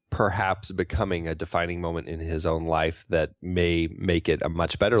 perhaps becoming a defining moment in his own life that may make it a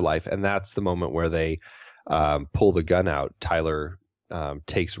much better life. And that's the moment where they pull the gun out. Tyler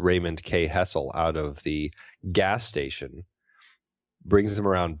takes Raymond K. Hessel out of the gas station, brings him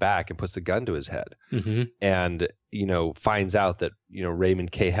around back and puts the gun to his head. Mm-hmm. And, finds out that,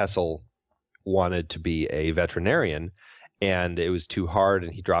 Raymond K. Hessel wanted to be a veterinarian and it was too hard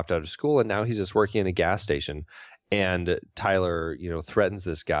and he dropped out of school and now he's just working in a gas station. And Tyler, threatens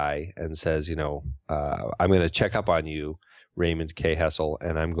this guy and says, I'm going to check up on you, Raymond K. Hessel,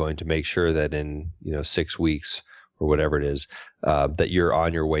 and I'm going to make sure that in, 6 weeks or whatever it is, that you're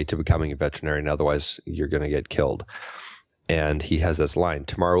on your way to becoming a veterinarian. Otherwise, you're going to get killed. And he has this line: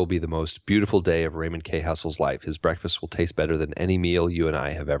 tomorrow will be the most beautiful day of Raymond K. Hessel's life. His breakfast will taste better than any meal you and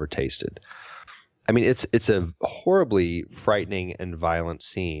I have ever tasted. I mean, it's a horribly frightening and violent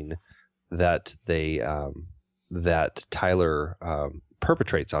scene that that Tyler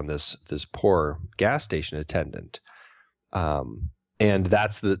perpetrates on this poor gas station attendant, and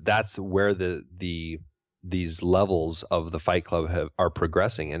that's where these levels of the Fight Club are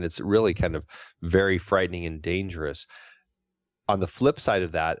progressing, and it's really kind of very frightening and dangerous. On the flip side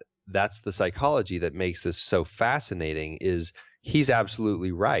of that, that's the psychology that makes this so fascinating. Is he's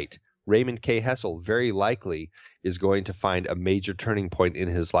absolutely right. Raymond K. Hessel very likely is going to find a major turning point in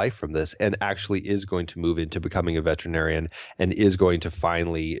his life from this and actually is going to move into becoming a veterinarian and is going to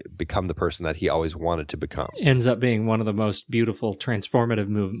finally become the person that he always wanted to become. Ends up being one of the most beautiful transformative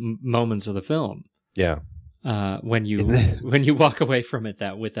moments of the film. Yeah. When you walk away from it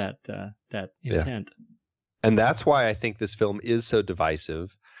with that intent. Yeah. And that's why I think this film is so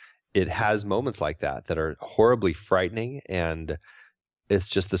divisive. It has moments like that are horribly frightening, and it's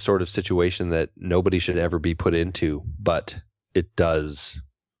just the sort of situation that nobody should ever be put into, but it does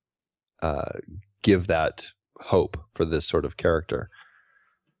give that hope for this sort of character.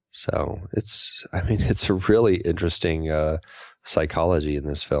 So it's a really interesting psychology in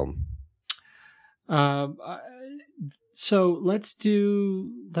this film. So let's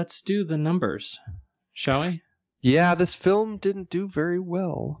do the numbers, shall we? Yeah, this film didn't do very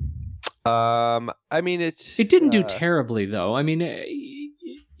well. It didn't do terribly though. I mean,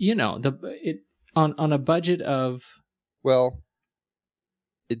 on a budget of, well,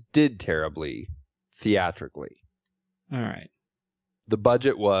 it did terribly theatrically. All right. The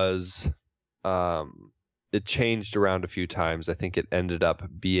budget was it changed around a few times. I think it ended up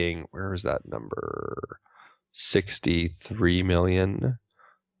being, where is that number? 63 million.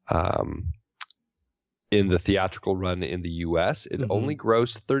 In the theatrical run in the US, it only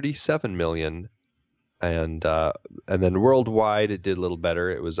grossed 37 million. And then worldwide, it did a little better.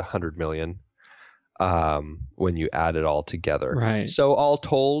 It was 100 million when you add it all together. Right. So all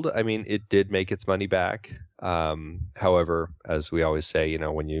told, it did make its money back. However, as we always say,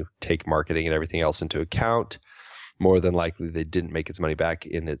 when you take marketing and everything else into account, more than likely they didn't make its money back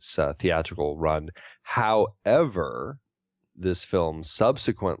in its theatrical run. However, this film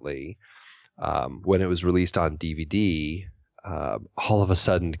subsequently, when it was released on DVD, all of a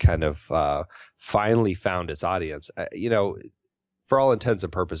sudden kind of finally found its audience. For all intents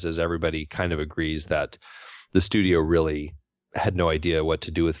and purposes, everybody kind of agrees that the studio really had no idea what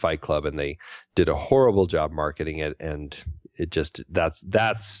to do with Fight Club, and they did a horrible job marketing it. And it just,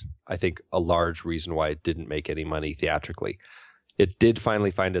 that's I think a large reason why it didn't make any money theatrically. It did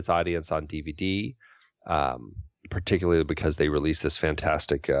finally find its audience on DVD, particularly because they released this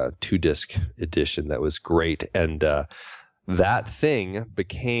fantastic 2-disc edition that was great. And that thing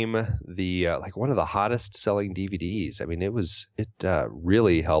became the one of the hottest selling DVDs. It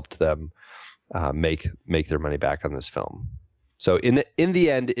really helped them make their money back on this film. So in the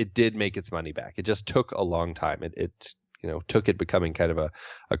end, it did make its money back. It just took a long time. It took it becoming kind of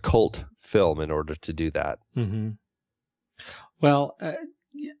a cult film in order to do that. Mm-hmm. Well,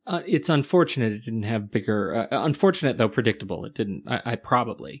 it's unfortunate it didn't have bigger. Unfortunate though predictable. It didn't. I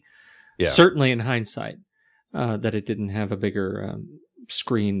probably, certainly in hindsight, that it didn't have a bigger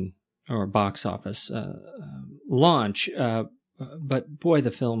screen or box office launch. But boy,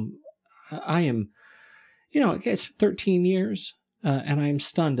 the film, I am, I guess 13 years, and I am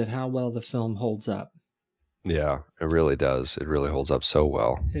stunned at how well the film holds up. Yeah, it really does. It really holds up so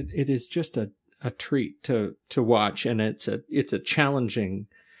well. It is just a treat to watch, and it's a challenging,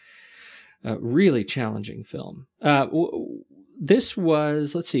 really challenging film. This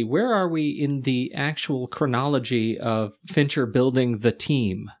was, let's see, where are we in the actual chronology of Fincher building the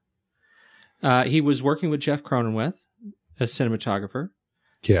team? He was working with Jeff Cronenweth as cinematographer.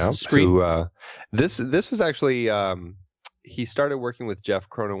 Yeah, this was actually he started working with Jeff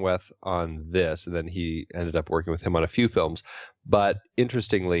Cronenweth on this, and then he ended up working with him on a few films. But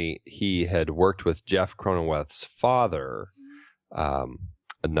interestingly, he had worked with Jeff Cronenweth's father a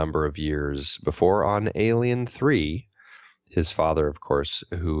number of years before on Alien 3. His father, of course,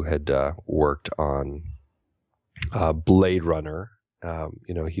 who had worked on Blade Runner.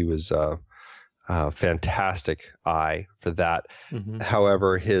 He was a fantastic eye for that. Mm-hmm.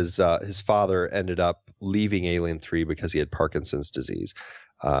 However, his father ended up leaving Alien 3 because he had Parkinson's disease.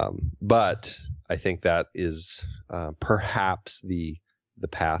 But I think that is perhaps the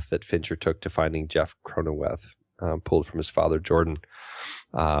path that Fincher took to finding Jeff Cronenweth, pulled from his father, Jordan.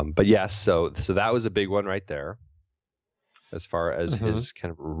 But yes, so that was a big one right there, as far as his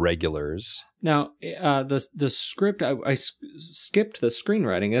kind of regulars. Now, the script, I skipped the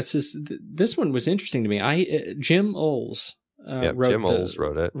screenwriting. This one was interesting to me. Jim Olds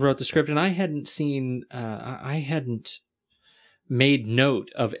wrote the script, and I hadn't seen, I hadn't made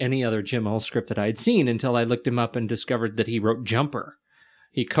note of any other Jim Olds script that I had seen until I looked him up and discovered that he wrote Jumper.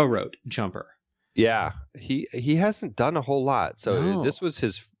 He co-wrote Jumper. Yeah, he hasn't done a whole lot. So this was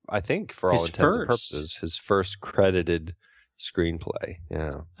his, I think, for all intents and purposes, his first credited screenplay.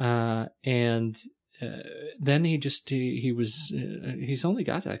 Yeah. And then he's only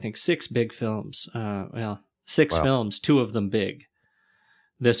got, I think, 6 big films. Six films, 2 of them big.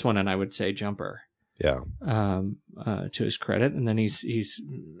 This one, and I would say Jumper. Yeah. To his credit, and then we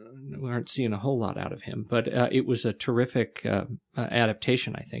aren't seeing a whole lot out of him, but it was a terrific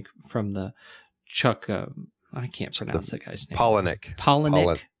adaptation, I think, from the Chuck. I can't pronounce the guy's name.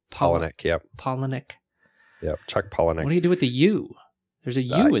 Palahniuk. Yep. Palahniuk. Yep. Chuck Palahniuk. What do you do with the U? There's a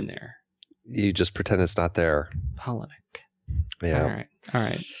U in there. You just pretend it's not there. Palahniuk. Yeah. All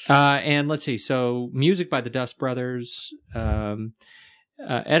right. And let's see. So, music by the Dust Brothers.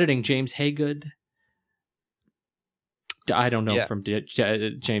 Editing James Haygood. I don't know from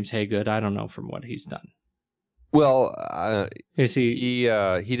James Haygood. I don't know from what he's done. Well, is he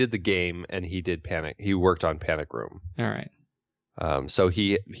did The Game, and he did Panic. He worked on Panic Room. All right. So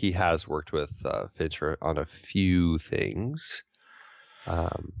he has worked with Fincher on a few things.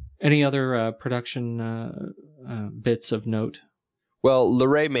 Any other production bits of note? Well,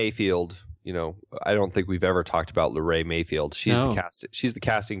 Lorraine Mayfield. I don't think we've ever talked about Lorraine Mayfield. She's the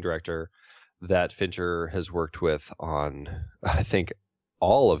casting director that Fincher has worked with on, I think,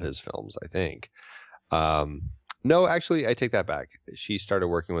 all of his films, I think. No, actually, I take that back. She started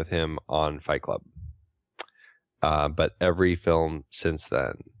working with him on Fight Club. But every film since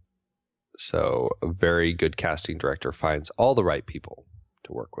then. So a very good casting director finds all the right people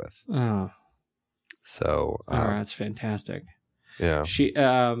to work with. Oh. So. That's fantastic. Yeah. She,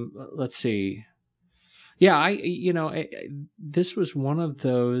 let's see. Yeah, this was one of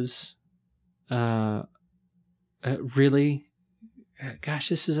those, really, gosh,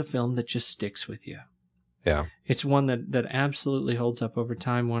 this is a film that just sticks with you. Yeah. It's one that absolutely holds up over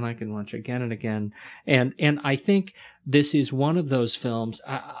time, one I can watch again and again. And I think this is one of those films,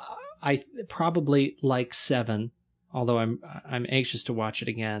 I probably like Seven, although I'm anxious to watch it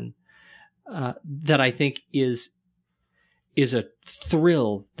again, that I think is a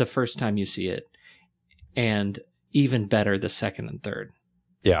thrill the first time you see it, and even better the second and third.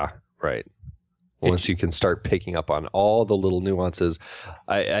 Yeah, right. Once you can start picking up on all the little nuances.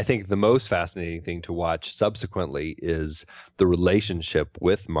 I think the most fascinating thing to watch subsequently is the relationship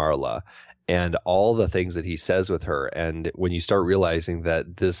with Marla and all the things that he says with her. And when you start realizing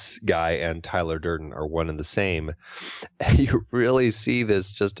that this guy and Tyler Durden are one and the same, you really see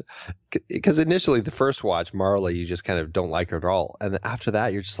this just because initially the first watch, Marla, you just kind of don't like her at all. And after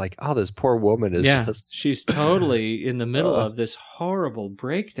that, you're just like, oh, this poor woman is just... she's totally in the middle of this horrible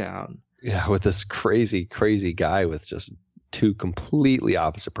breakdown. Yeah, with this crazy, crazy guy with just 2 completely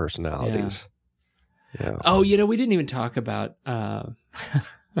opposite personalities. Yeah. Oh, we didn't even talk about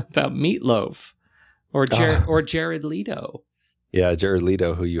about Meatloaf or Jared Leto. Yeah, Jared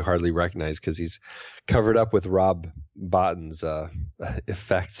Leto, who you hardly recognize because he's covered up with Rob Botton's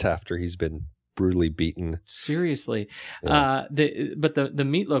effects after he's been brutally beaten. Seriously. Yeah. But the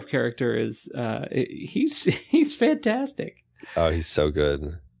Meatloaf character is he's fantastic. Oh, he's so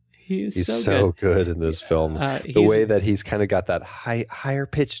good. He's so good in this film. The way that he's kind of got that higher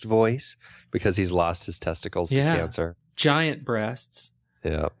pitched voice because he's lost his testicles to cancer. Giant breasts.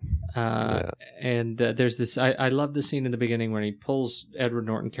 Yeah. And there's this, I love the scene in the beginning when he pulls Edward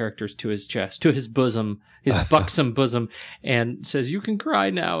Norton characters to his chest, to his bosom, his buxom bosom, and says, "You can cry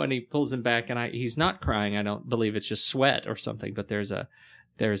now." And he pulls him back, and he's not crying. I don't believe it's just sweat or something, but there's a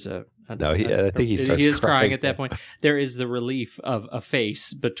no, I think he is crying at that point. There is the relief of a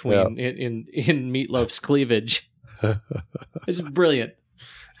face between in Meatloaf's cleavage. It's brilliant.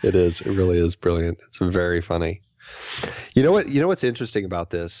 It is. It really is brilliant. It's very funny. You know what's interesting about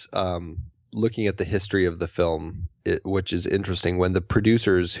this? Looking at the history of the film, which is interesting, when the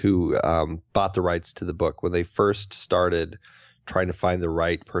producers who bought the rights to the book, when they first started trying to find the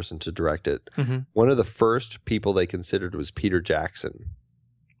right person to direct it, one of the first people they considered was Peter Jackson.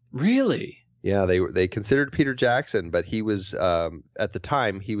 Really? Yeah, they considered Peter Jackson, but he was at the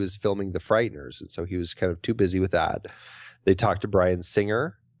time he was filming The Frighteners, and so he was kind of too busy with that. They talked to Bryan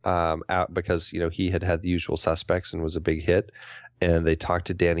Singer out because he had The Usual Suspects and was a big hit, and they talked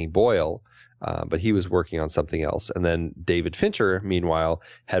to Danny Boyle, but he was working on something else. And then David Fincher, meanwhile,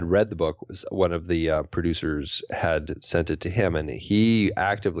 had read the book. One of the producers had sent it to him, and he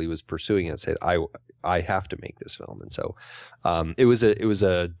actively was pursuing it and said, I have to make this film. And so it was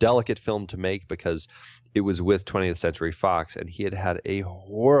a delicate film to make because it was with 20th Century Fox, and he had a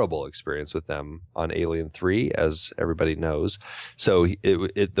horrible experience with them on Alien 3, as everybody knows. So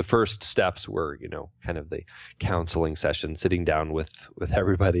the first steps were, kind of the counseling session, sitting down with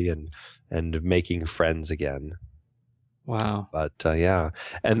everybody and making friends again. Wow. But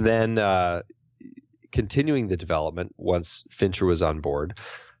and then continuing the development once Fincher was on board.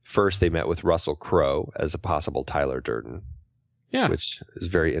 First, they met with Russell Crowe as a possible Tyler Durden. Yeah, which is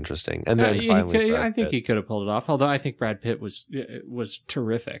very interesting. And then finally, I think he could have pulled it off. Although I think Brad Pitt was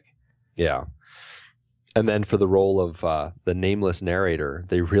terrific. Yeah, and then for the role of the nameless narrator,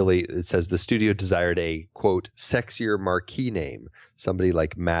 it says the studio desired a quote sexier marquee name, somebody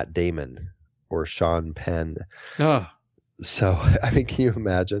like Matt Damon or Sean Penn. Oh, so I mean, can you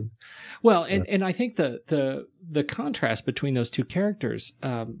imagine? Well, and I think the contrast between those two characters,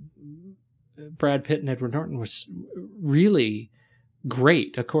 Brad Pitt and Edward Norton, was really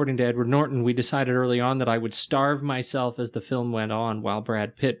great. According to Edward Norton, we decided early on that I would starve myself as the film went on while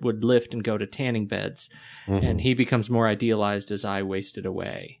Brad Pitt would lift and go to tanning beds, and he becomes more idealized as I wasted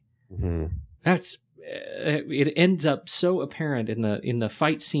away. That's it ends up so apparent in the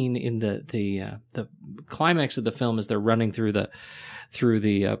fight scene in the climax of the film as they're running through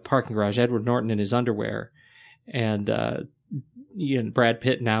the parking garage. Edward Norton in his underwear, and Brad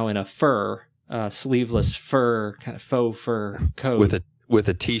Pitt now in a sleeveless fur, kind of faux fur coat with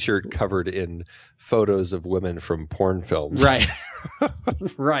a t-shirt covered in photos of women from porn films. Right,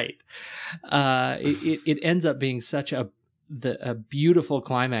 right. It ends up being such a beautiful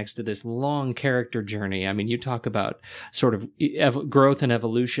climax to this long character journey. I mean, you talk about sort of growth and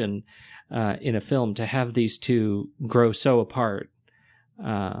evolution in a film. To have these two grow so apart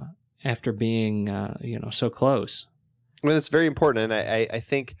after being so close. Well, it's very important, and I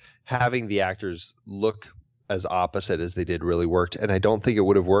think having the actors look as opposite as they did really worked. And I don't think it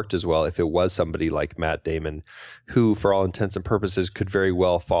would have worked as well if it was somebody like Matt Damon, who, for all intents and purposes, could very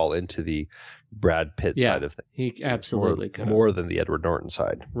well fall into the Brad Pitt side of things. He absolutely could. More than the Edward Norton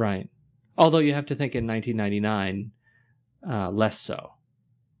side. Right. Although you have to think in 1999, less so.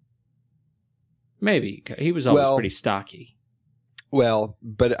 Maybe. He was always pretty stocky. Well,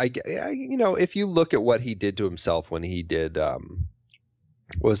 but I if you look at what he did to himself when he did,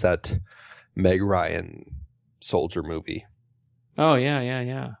 what was that Meg Ryan soldier movie? Oh,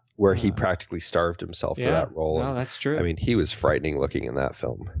 yeah. Where he practically starved himself for that role. No, that's true. I mean, he was frightening looking in that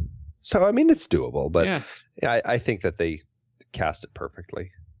film. So, I mean, it's doable, but I think that they cast it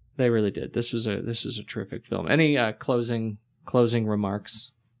perfectly. They really did. This was a terrific film. Any closing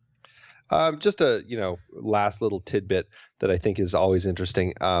remarks? Just a last little tidbit that I think is always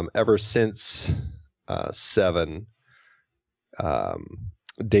interesting. Ever since Seven,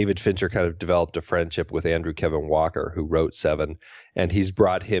 David Fincher kind of developed a friendship with Andrew Kevin Walker, who wrote Seven, and he's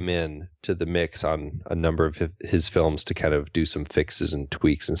brought him in to the mix on a number of his films to kind of do some fixes and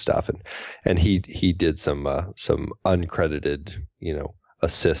tweaks and stuff. And he did some uncredited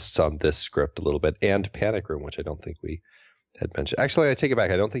assists on this script a little bit, and Panic Room, which I don't think we had mentioned. Actually, I take it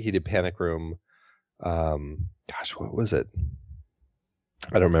back. I don't think he did Panic Room. What was it?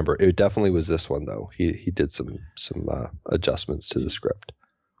 I don't remember. It definitely was this one though. He did some adjustments to the script.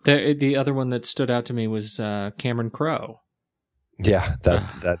 The other one that stood out to me was Cameron Crowe. Yeah,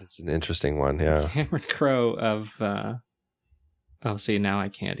 that is an interesting one. Yeah, Cameron Crowe of. See, now I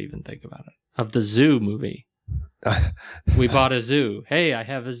can't even think about it. Of the Zoo movie. We bought a zoo. Hey, I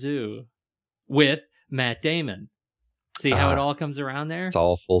have a zoo. with Matt Damon. See how it all comes around there? It's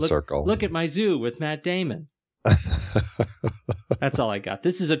all full circle. Look at my zoo with Matt Damon. That's all I got.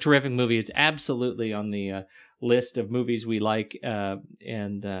 This is a terrific movie. It's absolutely on the list of movies we like,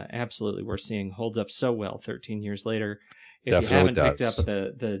 and absolutely worth seeing. Holds up so well 13 years later. If Definitely you haven't does. picked up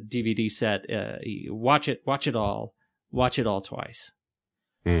the DVD set, watch it all. Watch it all twice.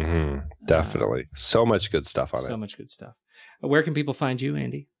 Mm-hmm. Definitely. So much good stuff on it. So much good stuff. Where can people find you,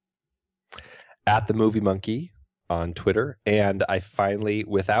 Andy? At the Movie Monkey on Twitter. And I finally,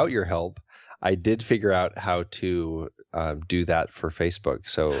 without your help, I did figure out how to do that for Facebook.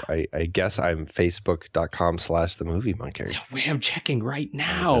 So I guess I'm facebook.com/the Movie Monkey. I'm checking right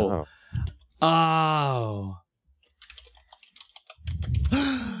now. Oh.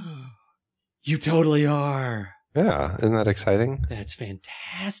 You totally are. Yeah. Isn't that exciting? That's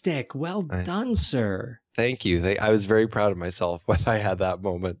fantastic. Well done, sir. Thank you. I was very proud of myself when I had that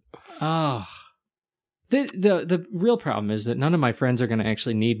moment. Oh. The real problem is that none of my friends are going to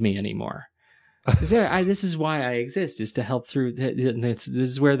actually need me anymore. This is why I exist, is to help through. This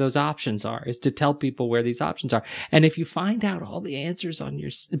is where those options are, is to tell people where these options are. And if you find out all the answers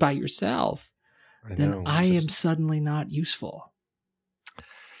by yourself, then I am suddenly not useful.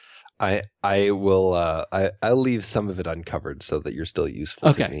 I will. I'll leave some of it uncovered so that you're still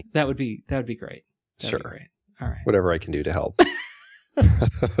useful to me. That would be great. Sure. Be great. All right. Whatever I can do to help.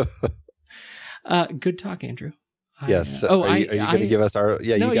 Good talk, Andrew. Yes. Are you going to give us our?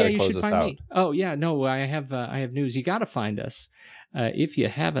 Yeah, you got to close us out. Me. Oh yeah, no, I have news. You got to find us. If you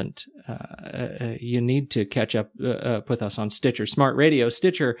haven't, you need to catch up with us on Stitcher Smart Radio.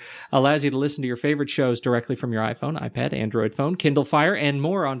 Stitcher allows you to listen to your favorite shows directly from your iPhone, iPad, Android phone, Kindle Fire, and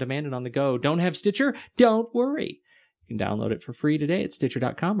more on demand and on the go. Don't have Stitcher? Don't worry. You can download it for free today at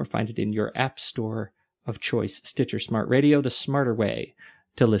Stitcher.com or find it in your app store of choice. Stitcher Smart Radio, the smarter way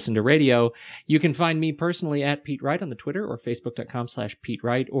to listen to radio. You can find me personally at Pete Wright on the Twitter or Facebook.com/Pete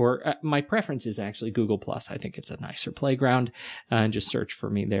Wright, or my preference is actually Google+. I think it's a nicer playground. And just search for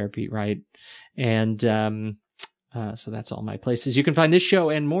me there, Pete Wright. And so that's all my places. You can find this show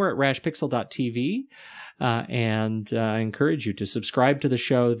and more at rashpixel.tv. And I encourage you to subscribe to the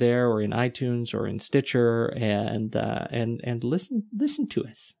show there, or in iTunes or in Stitcher, and listen to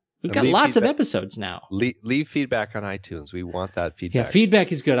us. We've got lots of episodes now. Leave feedback on iTunes. We want that feedback. Yeah,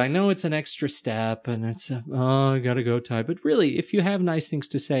 feedback is good. I know it's an extra step, and it's I gotta go type. But really, if you have nice things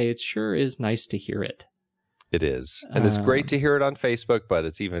to say, it sure is nice to hear it. It is, and it's great to hear it on Facebook. But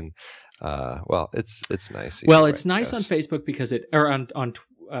it's even, it's nice. Well, it's nice on Facebook because on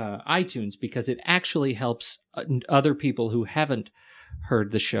iTunes, because it actually helps other people who haven't heard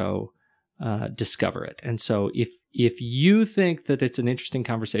the show discover it. And so if you think that it's an interesting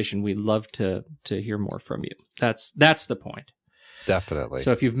conversation, we'd love to hear more from you. That's the point. Definitely.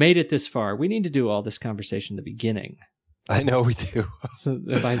 So if you've made it this far, we need to do all this conversation at the beginning. I know we do. So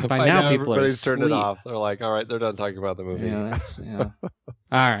by now people are asleep. Turned it off. They're like, all right, they're done talking about the movie. Yeah.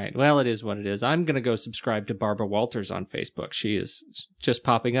 All right. Well, it is what it is. I'm going to go subscribe to Barbara Walters on Facebook. She is just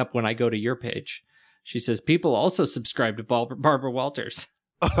popping up when I go to your page. She says, people also subscribe to Barbara Walters.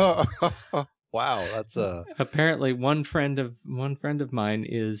 Wow, that's apparently one friend of mine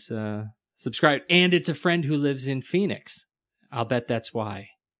is subscribed, and it's a friend who lives in Phoenix. I'll bet that's why.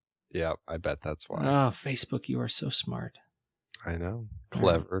 Yeah, I bet that's why. Oh, Facebook, you are so smart. I know.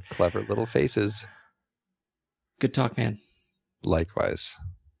 Clever little faces. Good talk, man. Likewise.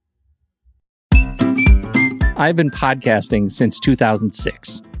 I've been podcasting since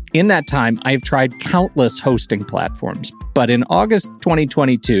 2006. In that time, I've tried countless hosting platforms, but in August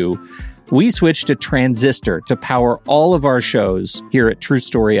 2022, we switched to Transistor to power all of our shows here at True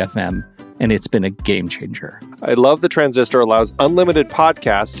Story FM, and it's been a game changer. I love the Transistor allows unlimited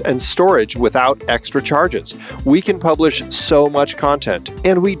podcasts and storage without extra charges. We can publish so much content,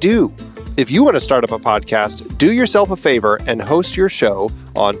 and we do. If you want to start up a podcast, do yourself a favor and host your show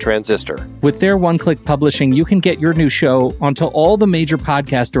on Transistor. With their one-click publishing, you can get your new show onto all the major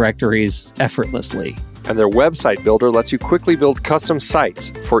podcast directories effortlessly. And their website builder lets you quickly build custom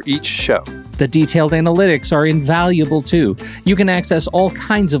sites for each show. The detailed analytics are invaluable too. You can access all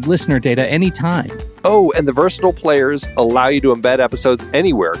kinds of listener data anytime. Oh, and the versatile players allow you to embed episodes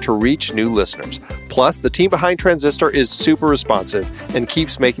anywhere to reach new listeners. Plus, the team behind Transistor is super responsive and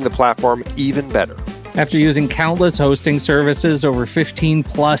keeps making the platform even better. After using countless hosting services over 15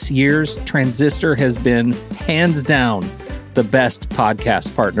 plus years, Transistor has been, hands down, the best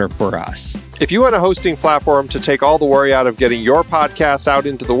podcast partner for us. If you want a hosting platform to take all the worry out of getting your podcast out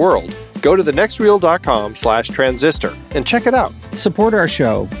into the world, go to thenextreel.com/transistor and check it out. Support our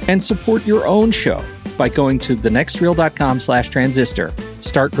show and support your own show by going to thenextreel.com/transistor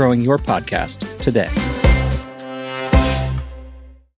Start growing your podcast today.